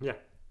 Yeah.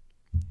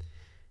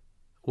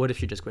 What if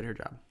she just quit her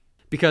job?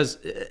 Because,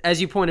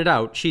 as you pointed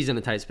out, she's in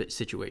a tight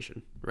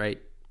situation,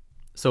 right?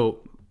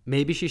 So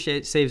maybe she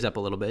saves up a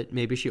little bit.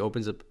 Maybe she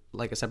opens up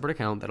like a separate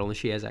account that only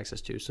she has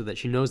access to, so that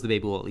she knows the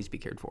baby will at least be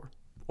cared for.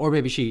 Or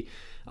maybe she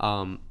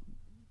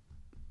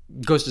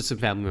goes to some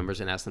family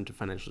members and asks them to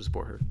financially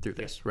support her through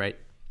this, right?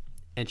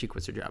 And she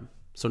quits her job.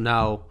 So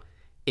now,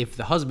 if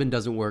the husband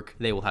doesn't work,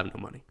 they will have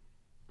no money,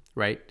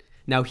 right?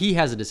 Now he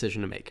has a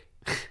decision to make,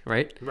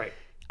 right? Right.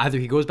 Either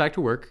he goes back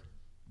to work,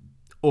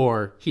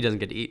 or he doesn't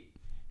get to eat,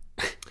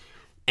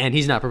 and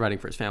he's not providing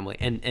for his family.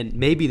 And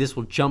maybe this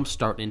will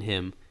jumpstart in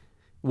him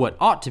what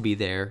ought to be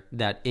there,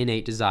 that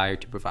innate desire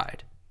to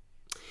provide.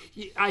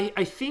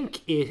 I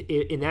think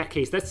in that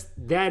case,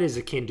 that is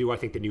akin to, I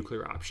think, the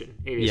nuclear option.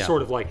 It is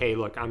sort of like, hey,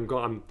 look,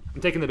 I'm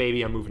taking the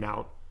baby, I'm moving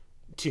out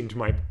to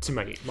my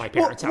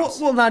parents' house.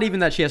 Well, not even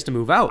that she has to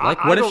move out.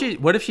 Like,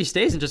 what if she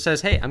stays and just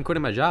says, hey, I'm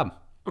quitting my job.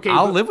 Okay,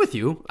 I'll live with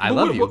you. I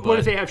love you. What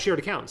if they have shared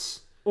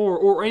accounts?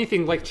 Or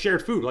anything like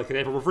shared food, like they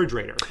have a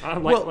refrigerator. I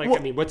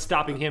mean, what's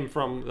stopping him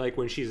from, like,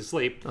 when she's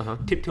asleep,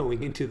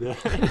 tiptoeing into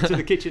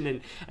the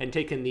kitchen and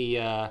taking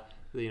the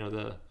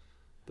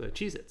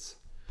Cheez-Its?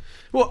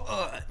 Well,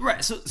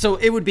 right. So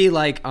it would be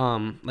like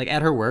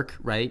at her work,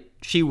 right?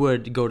 She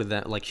would go to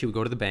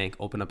the bank,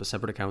 open up a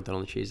separate account that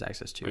only she has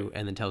access to,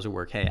 and then tells her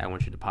work, hey, I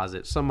want you to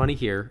deposit some money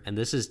here, and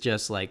this is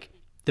just like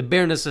the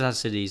bare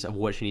necessities of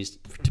what she needs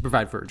to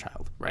provide for her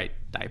child, right?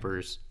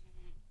 Diapers,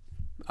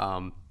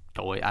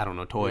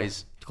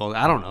 toys, clothes,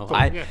 I don't know.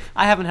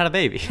 I haven't had a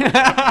baby.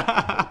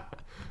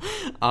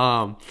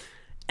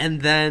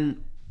 And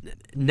then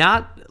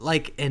not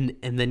like, and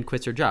then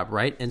quits her job,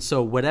 right? And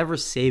so whatever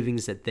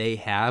savings that they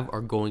have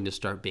are going to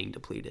start being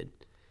depleted,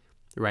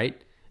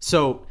 right?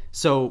 So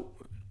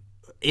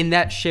in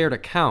that shared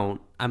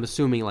account, I'm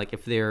assuming like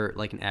if they're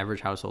like an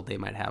average household, they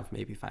might have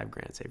maybe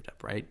 $5,000 saved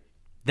up, right?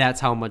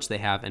 That's how much they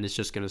have, and it's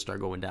just going to start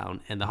going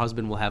down. And the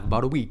husband will have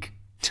about a week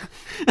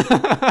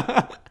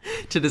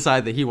to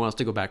decide that he wants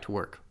to go back to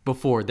work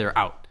before they're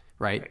out,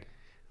 right?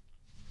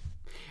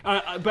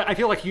 But I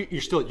feel like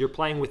you're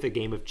playing with a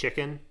game of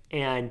chicken,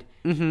 and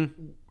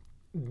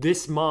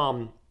this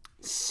mom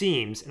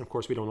seems, and of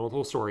course we don't know the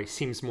whole story,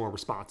 seems more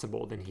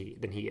responsible than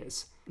he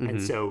is,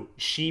 and so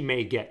she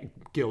may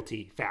get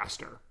guilty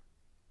faster.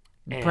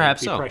 And Perhaps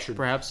be so. pressured.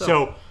 Perhaps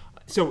so.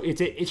 So it's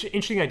an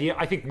interesting idea.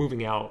 I think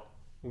moving out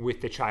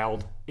with the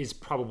child is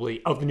probably,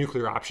 of the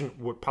nuclear option,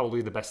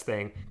 probably the best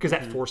thing, because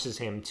that forces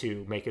him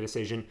to make a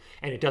decision,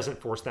 and it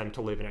doesn't force them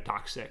to live in a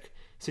toxic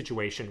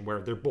situation where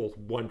they're both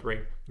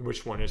wondering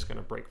which one is going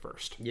to break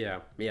first.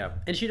 Yeah.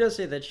 And she does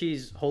say that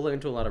she's holding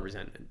into a lot of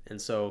resentment,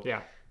 and so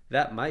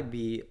that might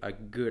be a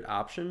good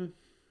option,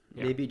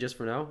 maybe just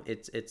for now.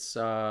 It's.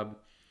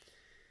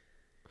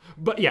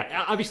 But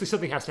yeah, obviously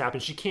something has to happen.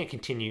 She can't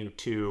continue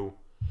to.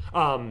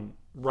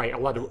 Right, a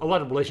lot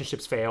of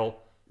relationships fail.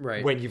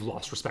 Right. When you've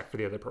lost respect for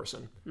the other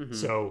person.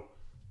 So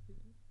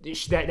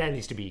that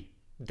needs to be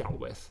dealt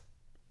with,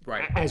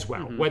 right, as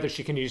well. Whether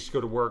she continues to go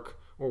to work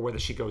or whether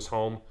she goes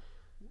home,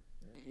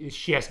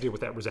 she has to deal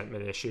with that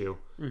resentment issue.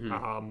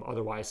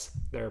 Otherwise,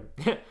 their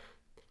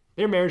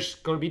marriage is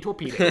going to be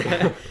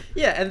torpedoed.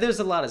 Yeah, and there's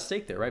a lot at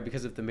stake there, right?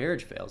 Because if the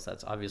marriage fails,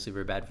 that's obviously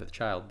very bad for the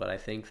child. But I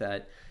think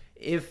that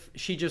if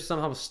she just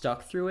somehow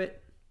stuck through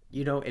it,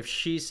 if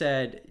she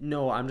said,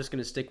 no, I'm just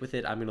going to stick with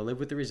it, I'm going to live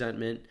with the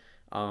resentment,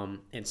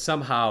 and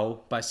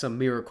somehow, by some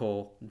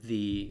miracle,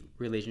 the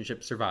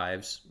relationship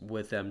survives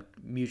with them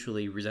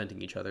mutually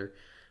resenting each other,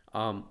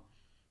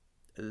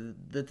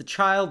 that the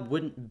child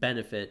wouldn't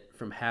benefit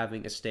from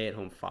having a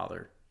stay-at-home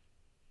father.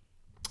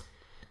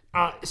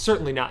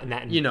 Certainly not in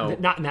that,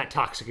 not in that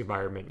toxic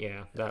environment.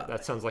 Yeah,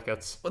 that sounds like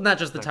that's well, not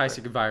just the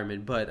toxic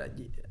environment, but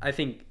I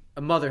think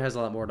a mother has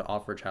a lot more to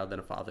offer a child than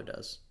a father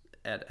does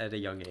at a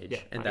young age,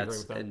 and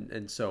that's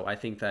and so I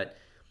think that.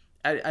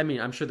 I mean,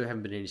 I'm sure there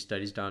haven't been any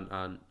studies done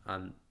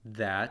on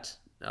that,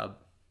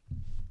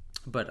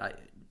 but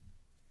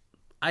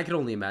I could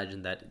only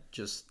imagine that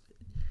just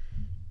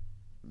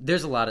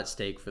there's a lot at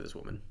stake for this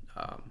woman.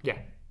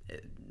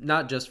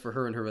 Not just for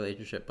her and her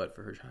relationship, but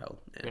for her child.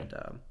 And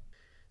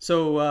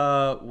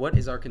so, what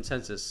is our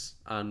consensus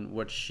on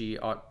what she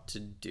ought to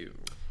do?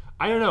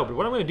 I don't know, but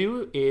what I'm going to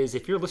do is,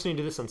 if you're listening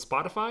to this on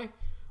Spotify,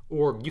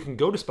 or you can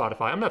go to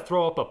Spotify, I'm going to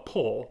throw up a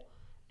poll.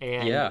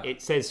 And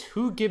it says,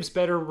 who gives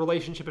better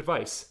relationship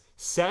advice?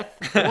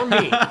 Seth or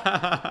me?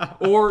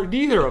 Or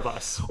neither of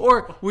us?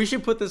 Or we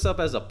should put this up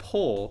as a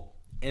poll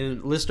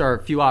and list our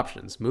few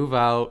options. Move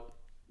out,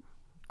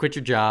 quit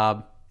your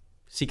job,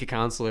 seek a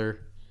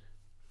counselor.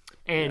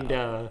 And,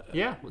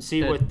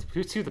 see what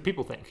the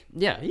people think.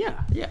 Yeah.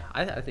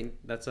 I think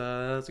that's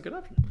a good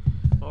option.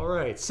 All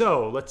right,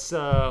 so let's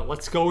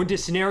go into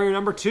scenario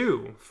number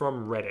 2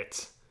 from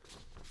Reddit.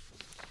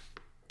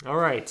 All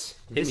right.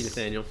 Hit me,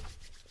 Nathaniel.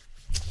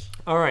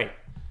 All right.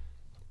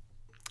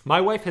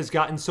 My wife has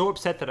gotten so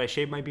upset that I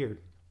shaved my beard.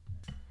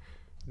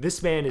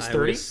 This man is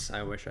 30.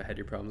 I wish I had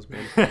your problems,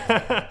 man.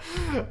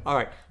 All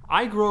right.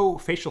 I grow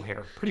facial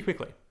hair pretty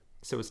quickly,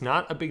 so it's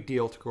not a big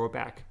deal to grow it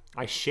back.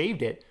 I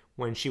shaved it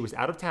when she was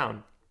out of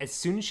town. As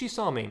soon as she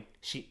saw me,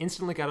 she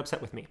instantly got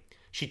upset with me.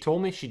 She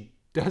told me she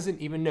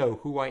doesn't even know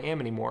who I am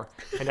anymore,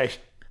 and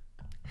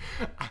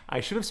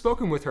I should have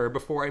spoken with her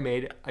before I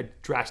made a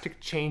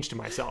drastic change to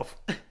myself.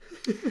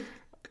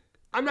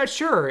 I'm not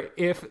sure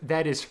if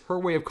that is her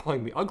way of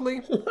calling me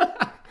ugly.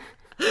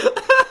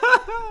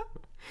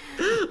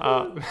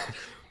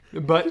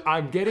 But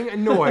I'm getting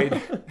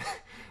annoyed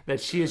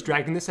that she is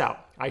dragging this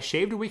out. I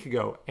shaved a week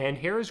ago, and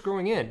hair is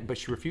growing in, but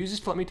she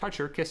refuses to let me touch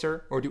her, kiss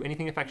her, or do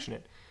anything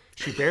affectionate.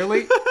 She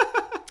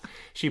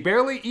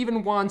barely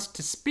even wants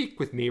to speak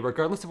with me,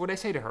 regardless of what I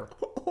say to her.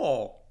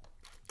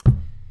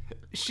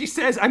 She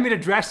says I made a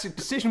drastic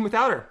decision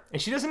without her,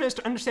 and she doesn't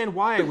understand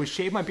why I would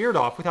shave my beard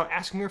off without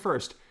asking her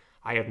first.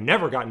 I have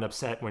never gotten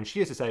upset when she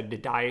has decided to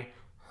dye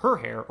her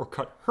hair or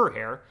cut her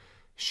hair.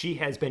 She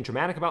has been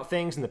dramatic about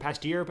things in the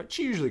past year, but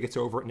she usually gets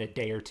over it in a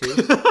day or two.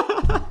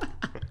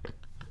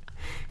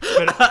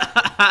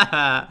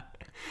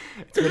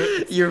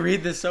 You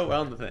read this so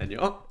well,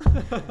 Nathaniel.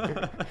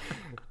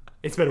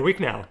 It's been a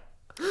week now.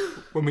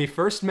 When we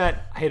first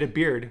met, I had a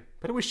beard,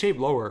 but it was shaved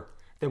lower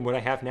than what I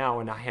have now,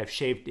 and I have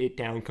shaved it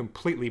down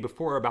completely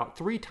before about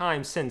 3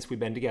 times since we've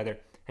been together,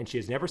 and she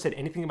has never said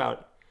anything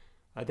about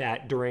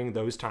that during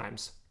those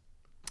times.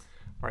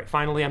 All right,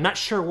 finally, I'm not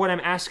sure what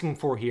I'm asking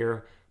for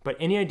here, but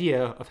any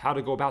idea of how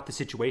to go about the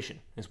situation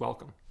is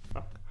welcome.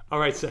 All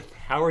right, Seth,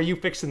 how are you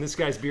fixing this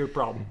guy's beard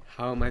problem?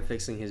 How am I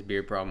fixing his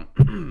beard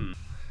problem?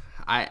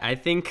 I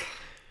think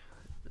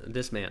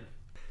this man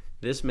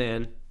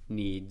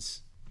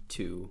needs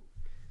to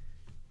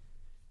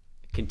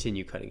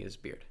continue cutting his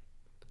beard.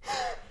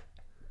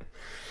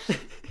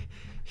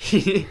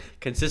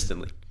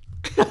 Consistently.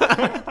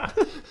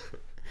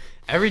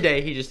 Every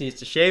day he just needs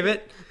to shave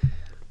it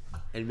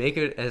and make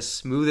it as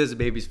smooth as a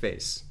baby's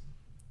face.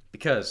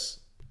 Because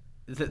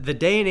the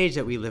day and age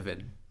that we live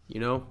in, you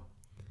know,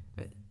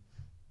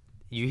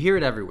 you hear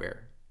it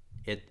everywhere.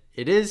 It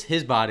is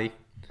his body,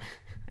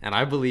 and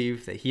I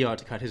believe that he ought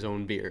to cut his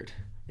own beard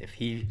if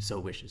he so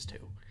wishes to.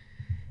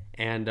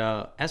 And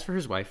as for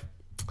his wife,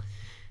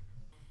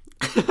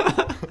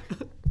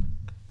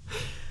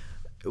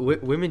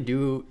 women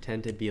do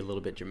tend to be a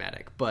little bit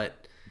dramatic,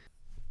 but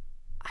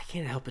I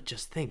can't help but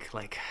just think,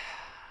 like,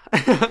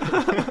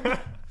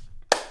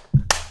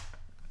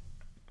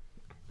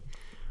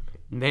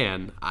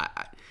 man,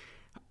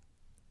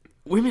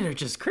 women are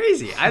just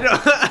crazy. I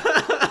don't.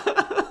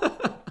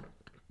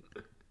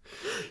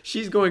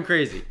 She's going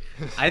crazy.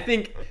 I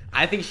think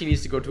she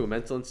needs to go to a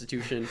mental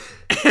institution.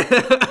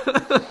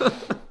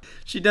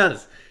 She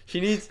does.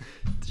 She needs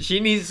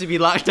to be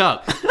locked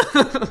up.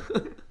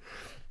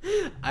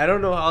 I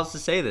don't know how else to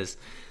say this.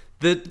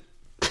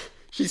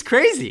 She's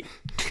crazy.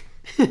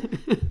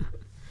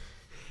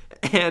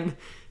 and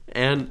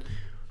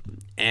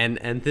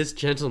this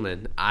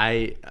gentleman,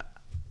 I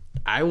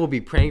will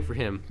be praying for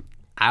him.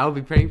 I will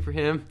be praying for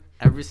him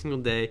every single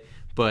day,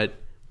 but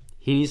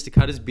he needs to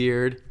cut his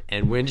beard,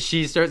 and when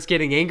she starts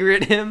getting angry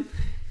at him,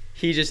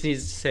 he just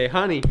needs to say,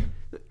 honey,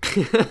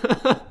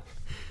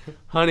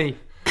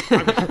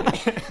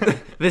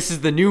 this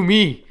is the new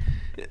me,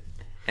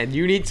 and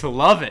you need to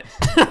love it.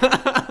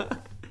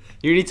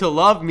 You need to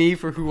love me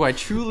for who I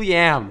truly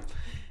am,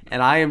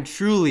 and I am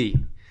truly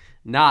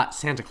not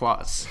Santa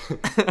Claus.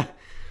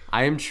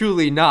 I am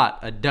truly not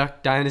a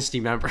Duck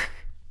Dynasty member.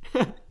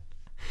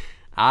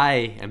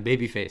 I am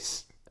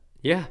Babyface.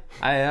 Yeah,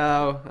 I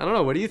don't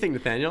know. What do you think,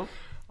 Nathaniel?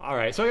 All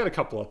right, so I got a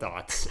couple of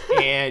thoughts.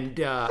 And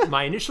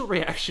my initial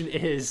reaction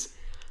is,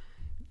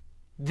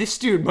 this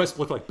dude must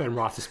look like Ben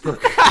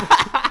Roethlisberger.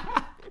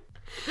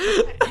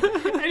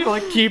 And you're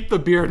like, keep the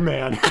beard,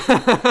 man.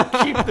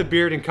 Keep the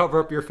beard and cover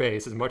up your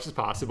face as much as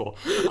possible.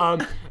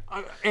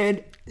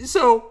 And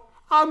so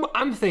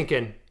I'm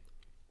thinking,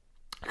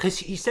 because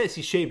he says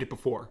he shaved it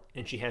before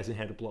and she hasn't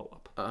had a blow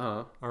up.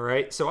 Uh-huh. All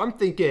right, so I'm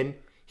thinking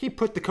he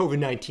put the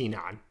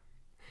COVID-19 on.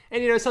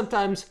 And, you know,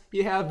 sometimes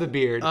you have the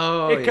beard.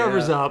 Oh, it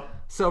covers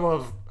up some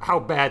of how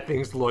bad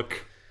things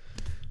look.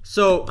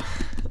 So,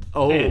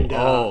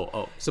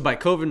 so by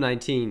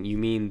COVID-19, you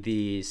mean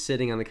the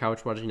sitting on the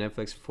couch watching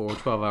Netflix for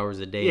 12 hours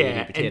a day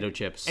eating potato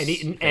chips and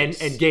eating and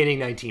gaining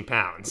 19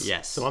 pounds.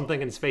 Yes. So I'm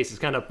thinking his face is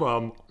kind of,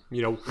 and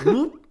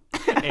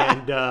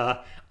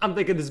I'm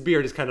thinking his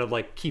beard is kind of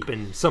like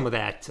keeping some of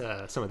that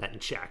in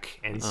check.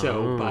 And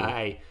so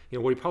by,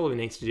 what he probably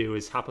needs to do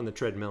is hop on the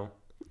treadmill.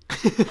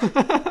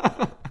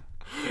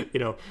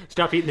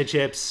 Stop eating the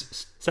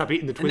chips, stop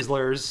eating the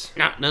Twizzlers.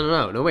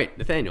 No, wait,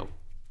 Nathaniel.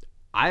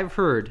 I've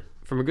heard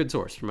from a good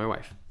source, from my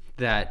wife,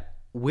 that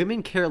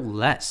women care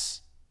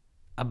less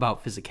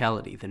about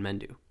physicality than men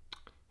do.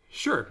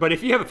 Sure, but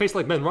if you have a face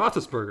like Ben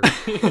Roethlisberger,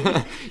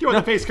 you want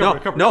the face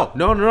covered. No. I'm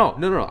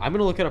going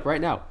to look it up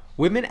right now.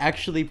 Women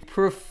actually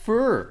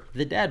prefer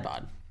the dad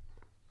bod.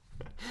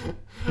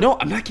 No,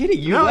 I'm not kidding.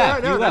 You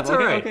laugh. No, that's all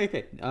right.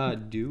 Okay.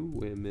 Do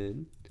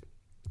women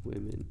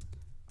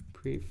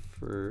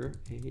prefer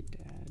a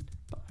dad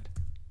bod?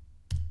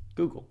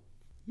 Google.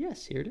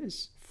 Yes, here it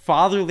is.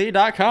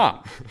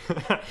 Fatherly.com.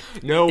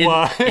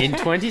 In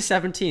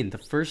 2017, the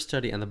first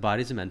study on the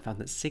bodies of men found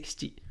that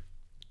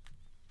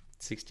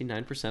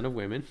 69% of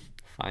women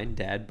find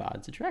dad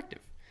bods attractive,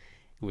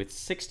 with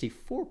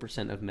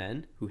 64% of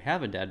men who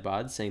have a dad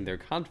bod saying they're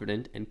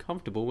confident and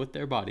comfortable with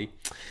their body.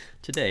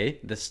 Today,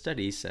 the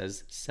study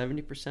says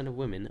 70% of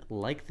women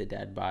like the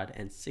dad bod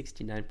and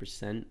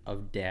 69%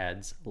 of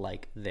dads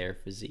like their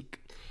physique.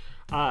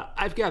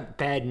 I've got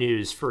bad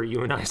news for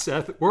you and I,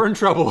 Seth. We're in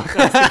trouble if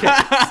that's the case.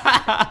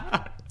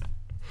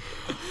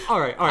 All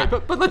right.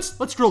 But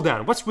let's drill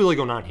down. What's really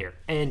going on here?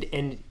 And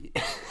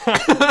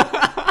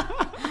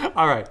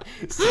all right.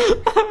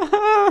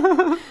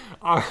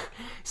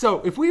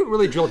 So if we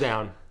really drill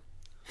down,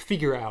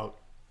 figure out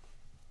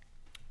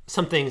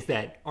some things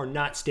that are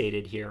not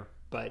stated here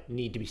but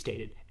need to be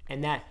stated,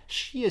 and that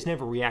she has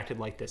never reacted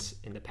like this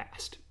in the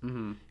past.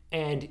 Mm-hmm.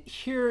 And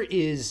here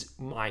is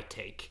my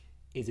take.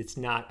 Is it's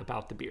not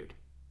about the beard.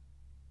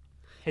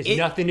 Has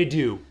nothing to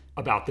do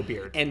about the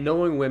beard. And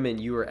knowing women,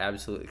 you are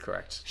absolutely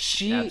correct.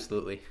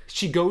 Absolutely.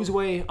 She goes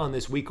away on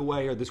this week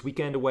away or this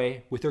weekend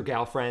away with her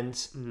gal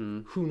friends.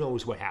 Mm-hmm. Who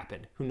knows what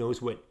happened? Who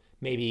knows what?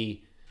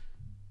 Maybe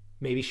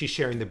she's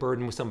sharing the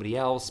burden with somebody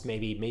else.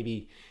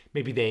 Maybe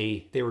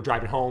they were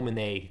driving home and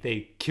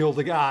they killed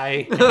a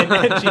guy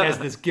and she has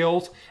this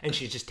guilt and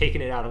she's just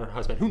taking it out on her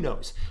husband. Who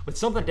knows? But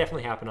something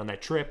definitely happened on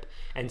that trip.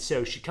 And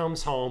so she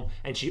comes home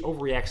and she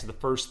overreacts to the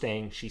first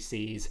thing she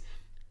sees.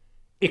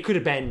 It could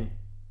have been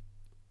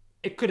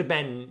it could have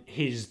been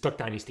his Duck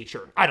Dynasty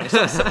shirt. I don't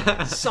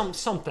know,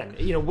 something.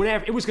 You know,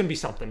 whatever. It was going to be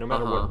something, no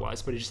matter what it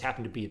was. But it just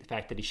happened to be the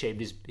fact that he shaved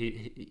his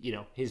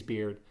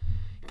beard.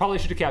 He probably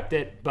should have kept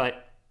it,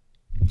 but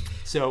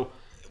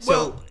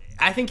Well,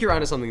 I think you're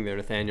onto something there,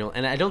 Nathaniel,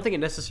 and I don't think it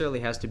necessarily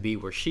has to be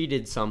where she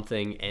did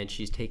something and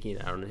she's taking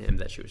it out on him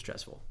that she was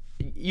stressful.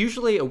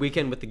 Usually, a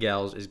weekend with the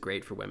gals is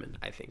great for women,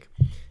 I think,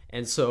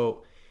 and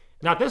so.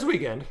 Not this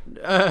weekend.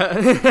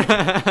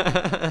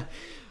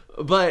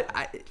 But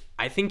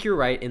I think you're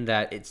right in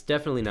that it's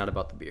definitely not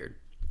about the beard.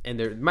 And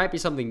there might be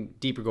something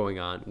deeper going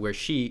on where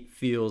she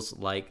feels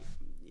like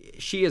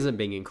she isn't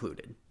being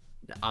included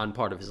on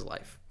part of his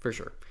life, for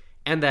sure.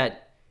 And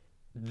that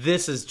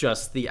this is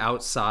just the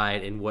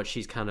outside and what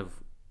she's kind of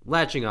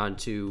latching on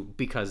to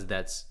because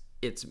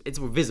it's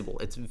visible.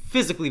 It's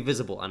physically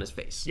visible on his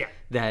face. Yeah.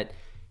 That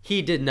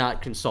he did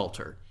not consult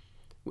her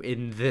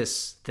in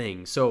this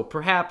thing. So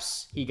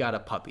perhaps he got a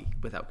puppy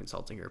without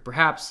consulting her.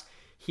 Perhaps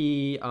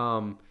he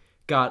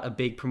got a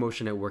big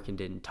promotion at work and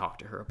didn't talk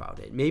to her about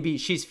it. Maybe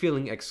she's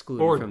feeling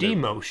excluded. Or from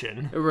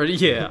demotion.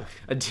 Yeah,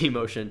 a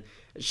demotion.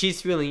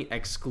 She's feeling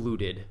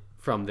excluded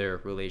from their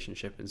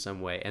relationship in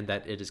some way, and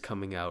that it is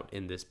coming out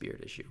in this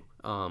beard issue.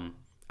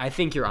 I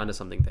think you're onto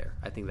something there.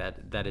 I think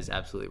that is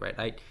absolutely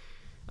right.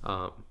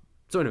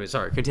 So anyway,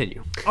 sorry,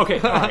 continue. Okay,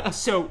 all right.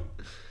 So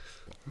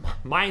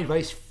my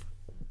advice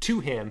to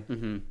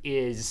him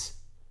is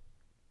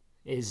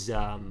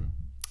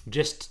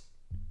just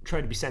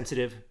try to be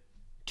sensitive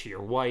to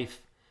your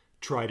wife.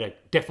 Try to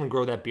definitely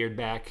grow that beard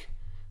back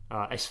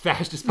as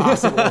fast as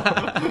possible,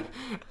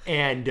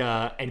 and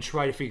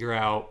try to figure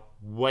out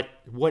what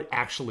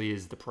actually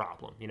is the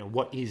problem. You know,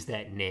 what is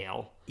that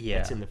nail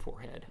that's in the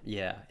forehead?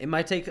 Yeah, it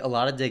might take a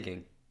lot of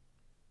digging.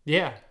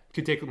 Yeah,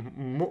 could take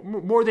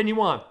more than you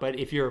want, but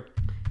if you're,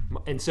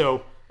 and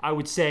so I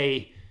would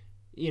say,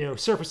 you know,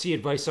 surfacey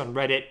advice on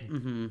Reddit.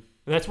 Mm-hmm.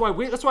 That's why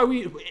we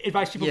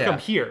advise people to come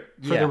here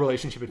for their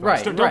relationship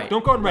advice. Right,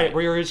 don't go on Reddit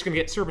where you're just gonna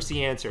get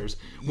surfacey answers.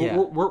 Yeah.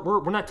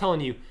 We're not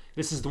telling you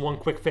this is the one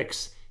quick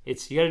fix.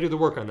 It's you got to do the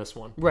work on this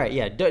one. Right?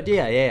 Yeah.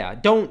 Yeah.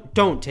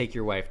 Don't take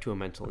your wife to a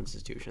mental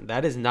institution.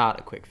 That is not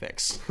a quick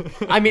fix.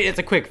 I mean, it's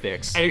a quick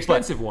fix, an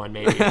expensive one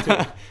maybe. Too.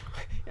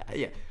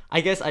 Yeah.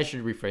 I guess I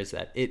should rephrase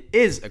that. It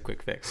is a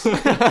quick fix,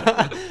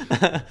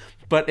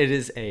 but it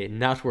is a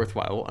not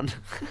worthwhile one.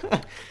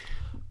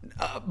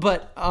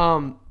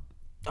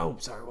 Oh,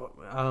 sorry.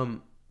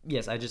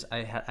 Yes,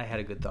 I had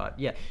a good thought.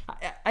 Yeah,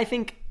 I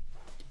think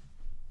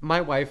my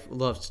wife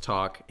loves to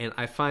talk, and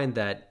I find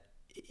that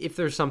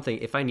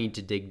if I need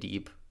to dig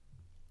deep,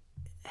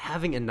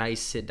 having a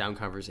nice sit-down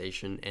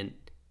conversation and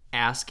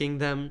asking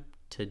them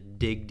to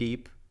dig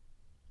deep,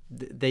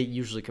 they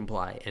usually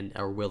comply and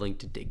are willing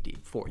to dig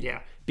deep for you.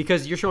 Yeah.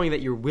 Because you're showing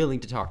that you're willing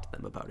to talk to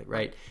them about it,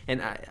 right?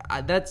 And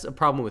I that's a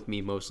problem with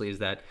me mostly is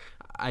that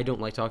I don't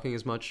like talking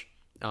as much.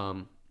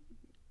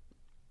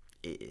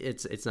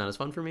 It's not as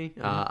fun for me.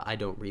 I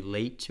don't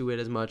relate to it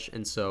as much,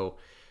 and so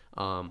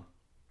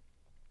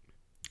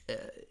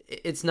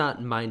it's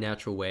not my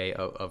natural way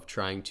of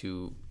trying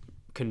to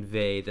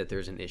convey that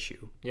there's an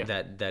issue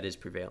that is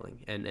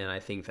prevailing, and I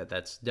think that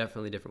that's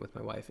definitely different with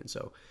my wife, and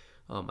so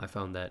I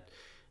found that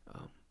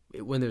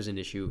when there's an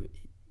issue,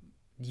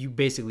 you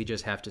basically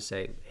just have to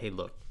say, hey,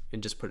 look,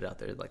 and just put it out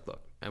there, like,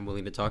 look, I'm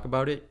willing to talk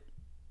about it,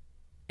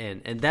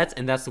 and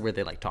that's the word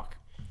they like, talk.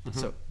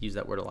 So use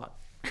that word a lot.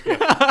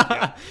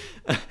 Yeah.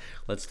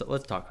 Let's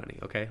talk, honey.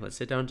 Okay, let's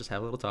sit down, just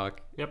have a little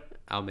talk. Yep.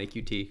 I'll make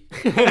you tea,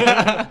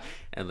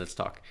 and let's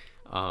talk.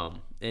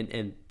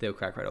 And they'll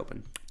crack right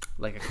open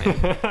like a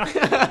clam.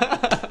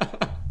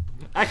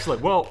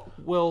 Excellent. Well,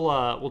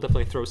 we'll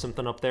definitely throw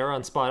something up there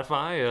on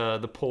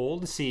Spotify, the poll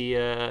to see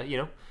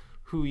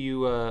who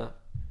you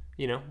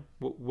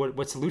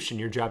what solution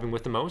you're driving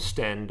with the most,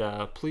 and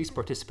please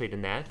participate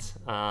in that.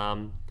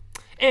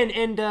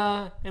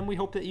 And we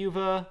hope that you've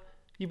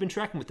been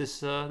tracking with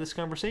this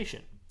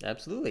conversation.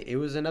 Absolutely. It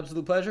was an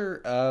absolute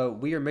pleasure.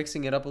 We are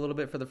mixing it up a little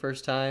bit for the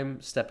first time,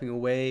 stepping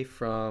away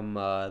from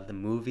the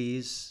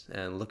movies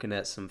and looking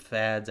at some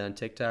fads on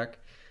TikTok.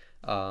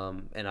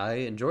 And I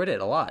enjoyed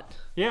it a lot.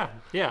 Yeah.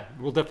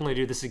 We'll definitely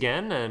do this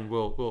again, and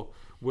we'll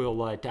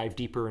dive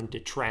deeper into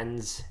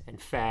trends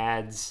and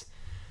fads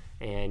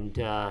and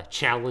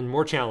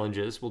more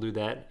challenges. We'll do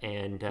that.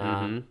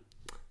 And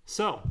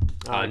so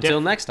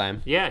until next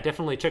time. Yeah,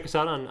 definitely check us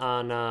out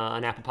on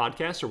Apple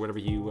Podcasts or whatever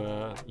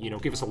you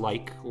give us a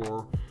like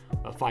or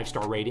a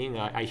 5-star rating.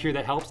 I hear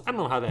that helps. I don't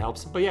know how that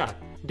helps, but yeah,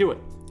 do it.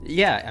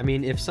 Yeah, I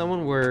mean, if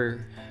someone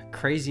were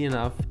crazy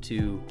enough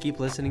to keep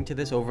listening to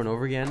this over and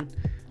over again,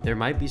 there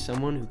might be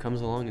someone who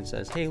comes along and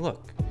says, hey,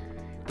 look,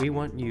 we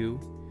will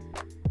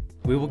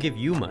give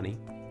you money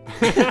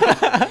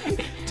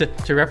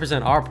to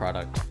represent our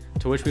product,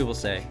 to which we will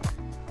say,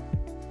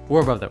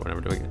 we're above that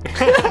whenever doing it.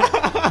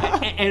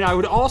 And I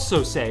would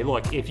also say,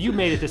 look, if you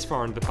made it this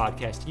far into the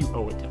podcast, you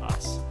owe it to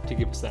us to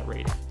give us that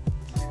rating.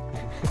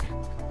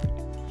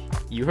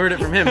 You heard it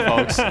from him,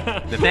 folks.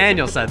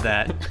 Nathaniel said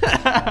that.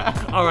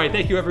 All right,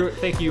 thank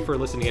you for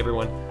listening,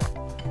 everyone.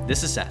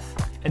 This is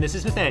Seth. And this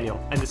is Nathaniel.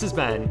 And this is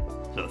Ben.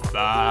 The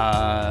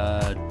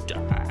Fad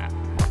Dads.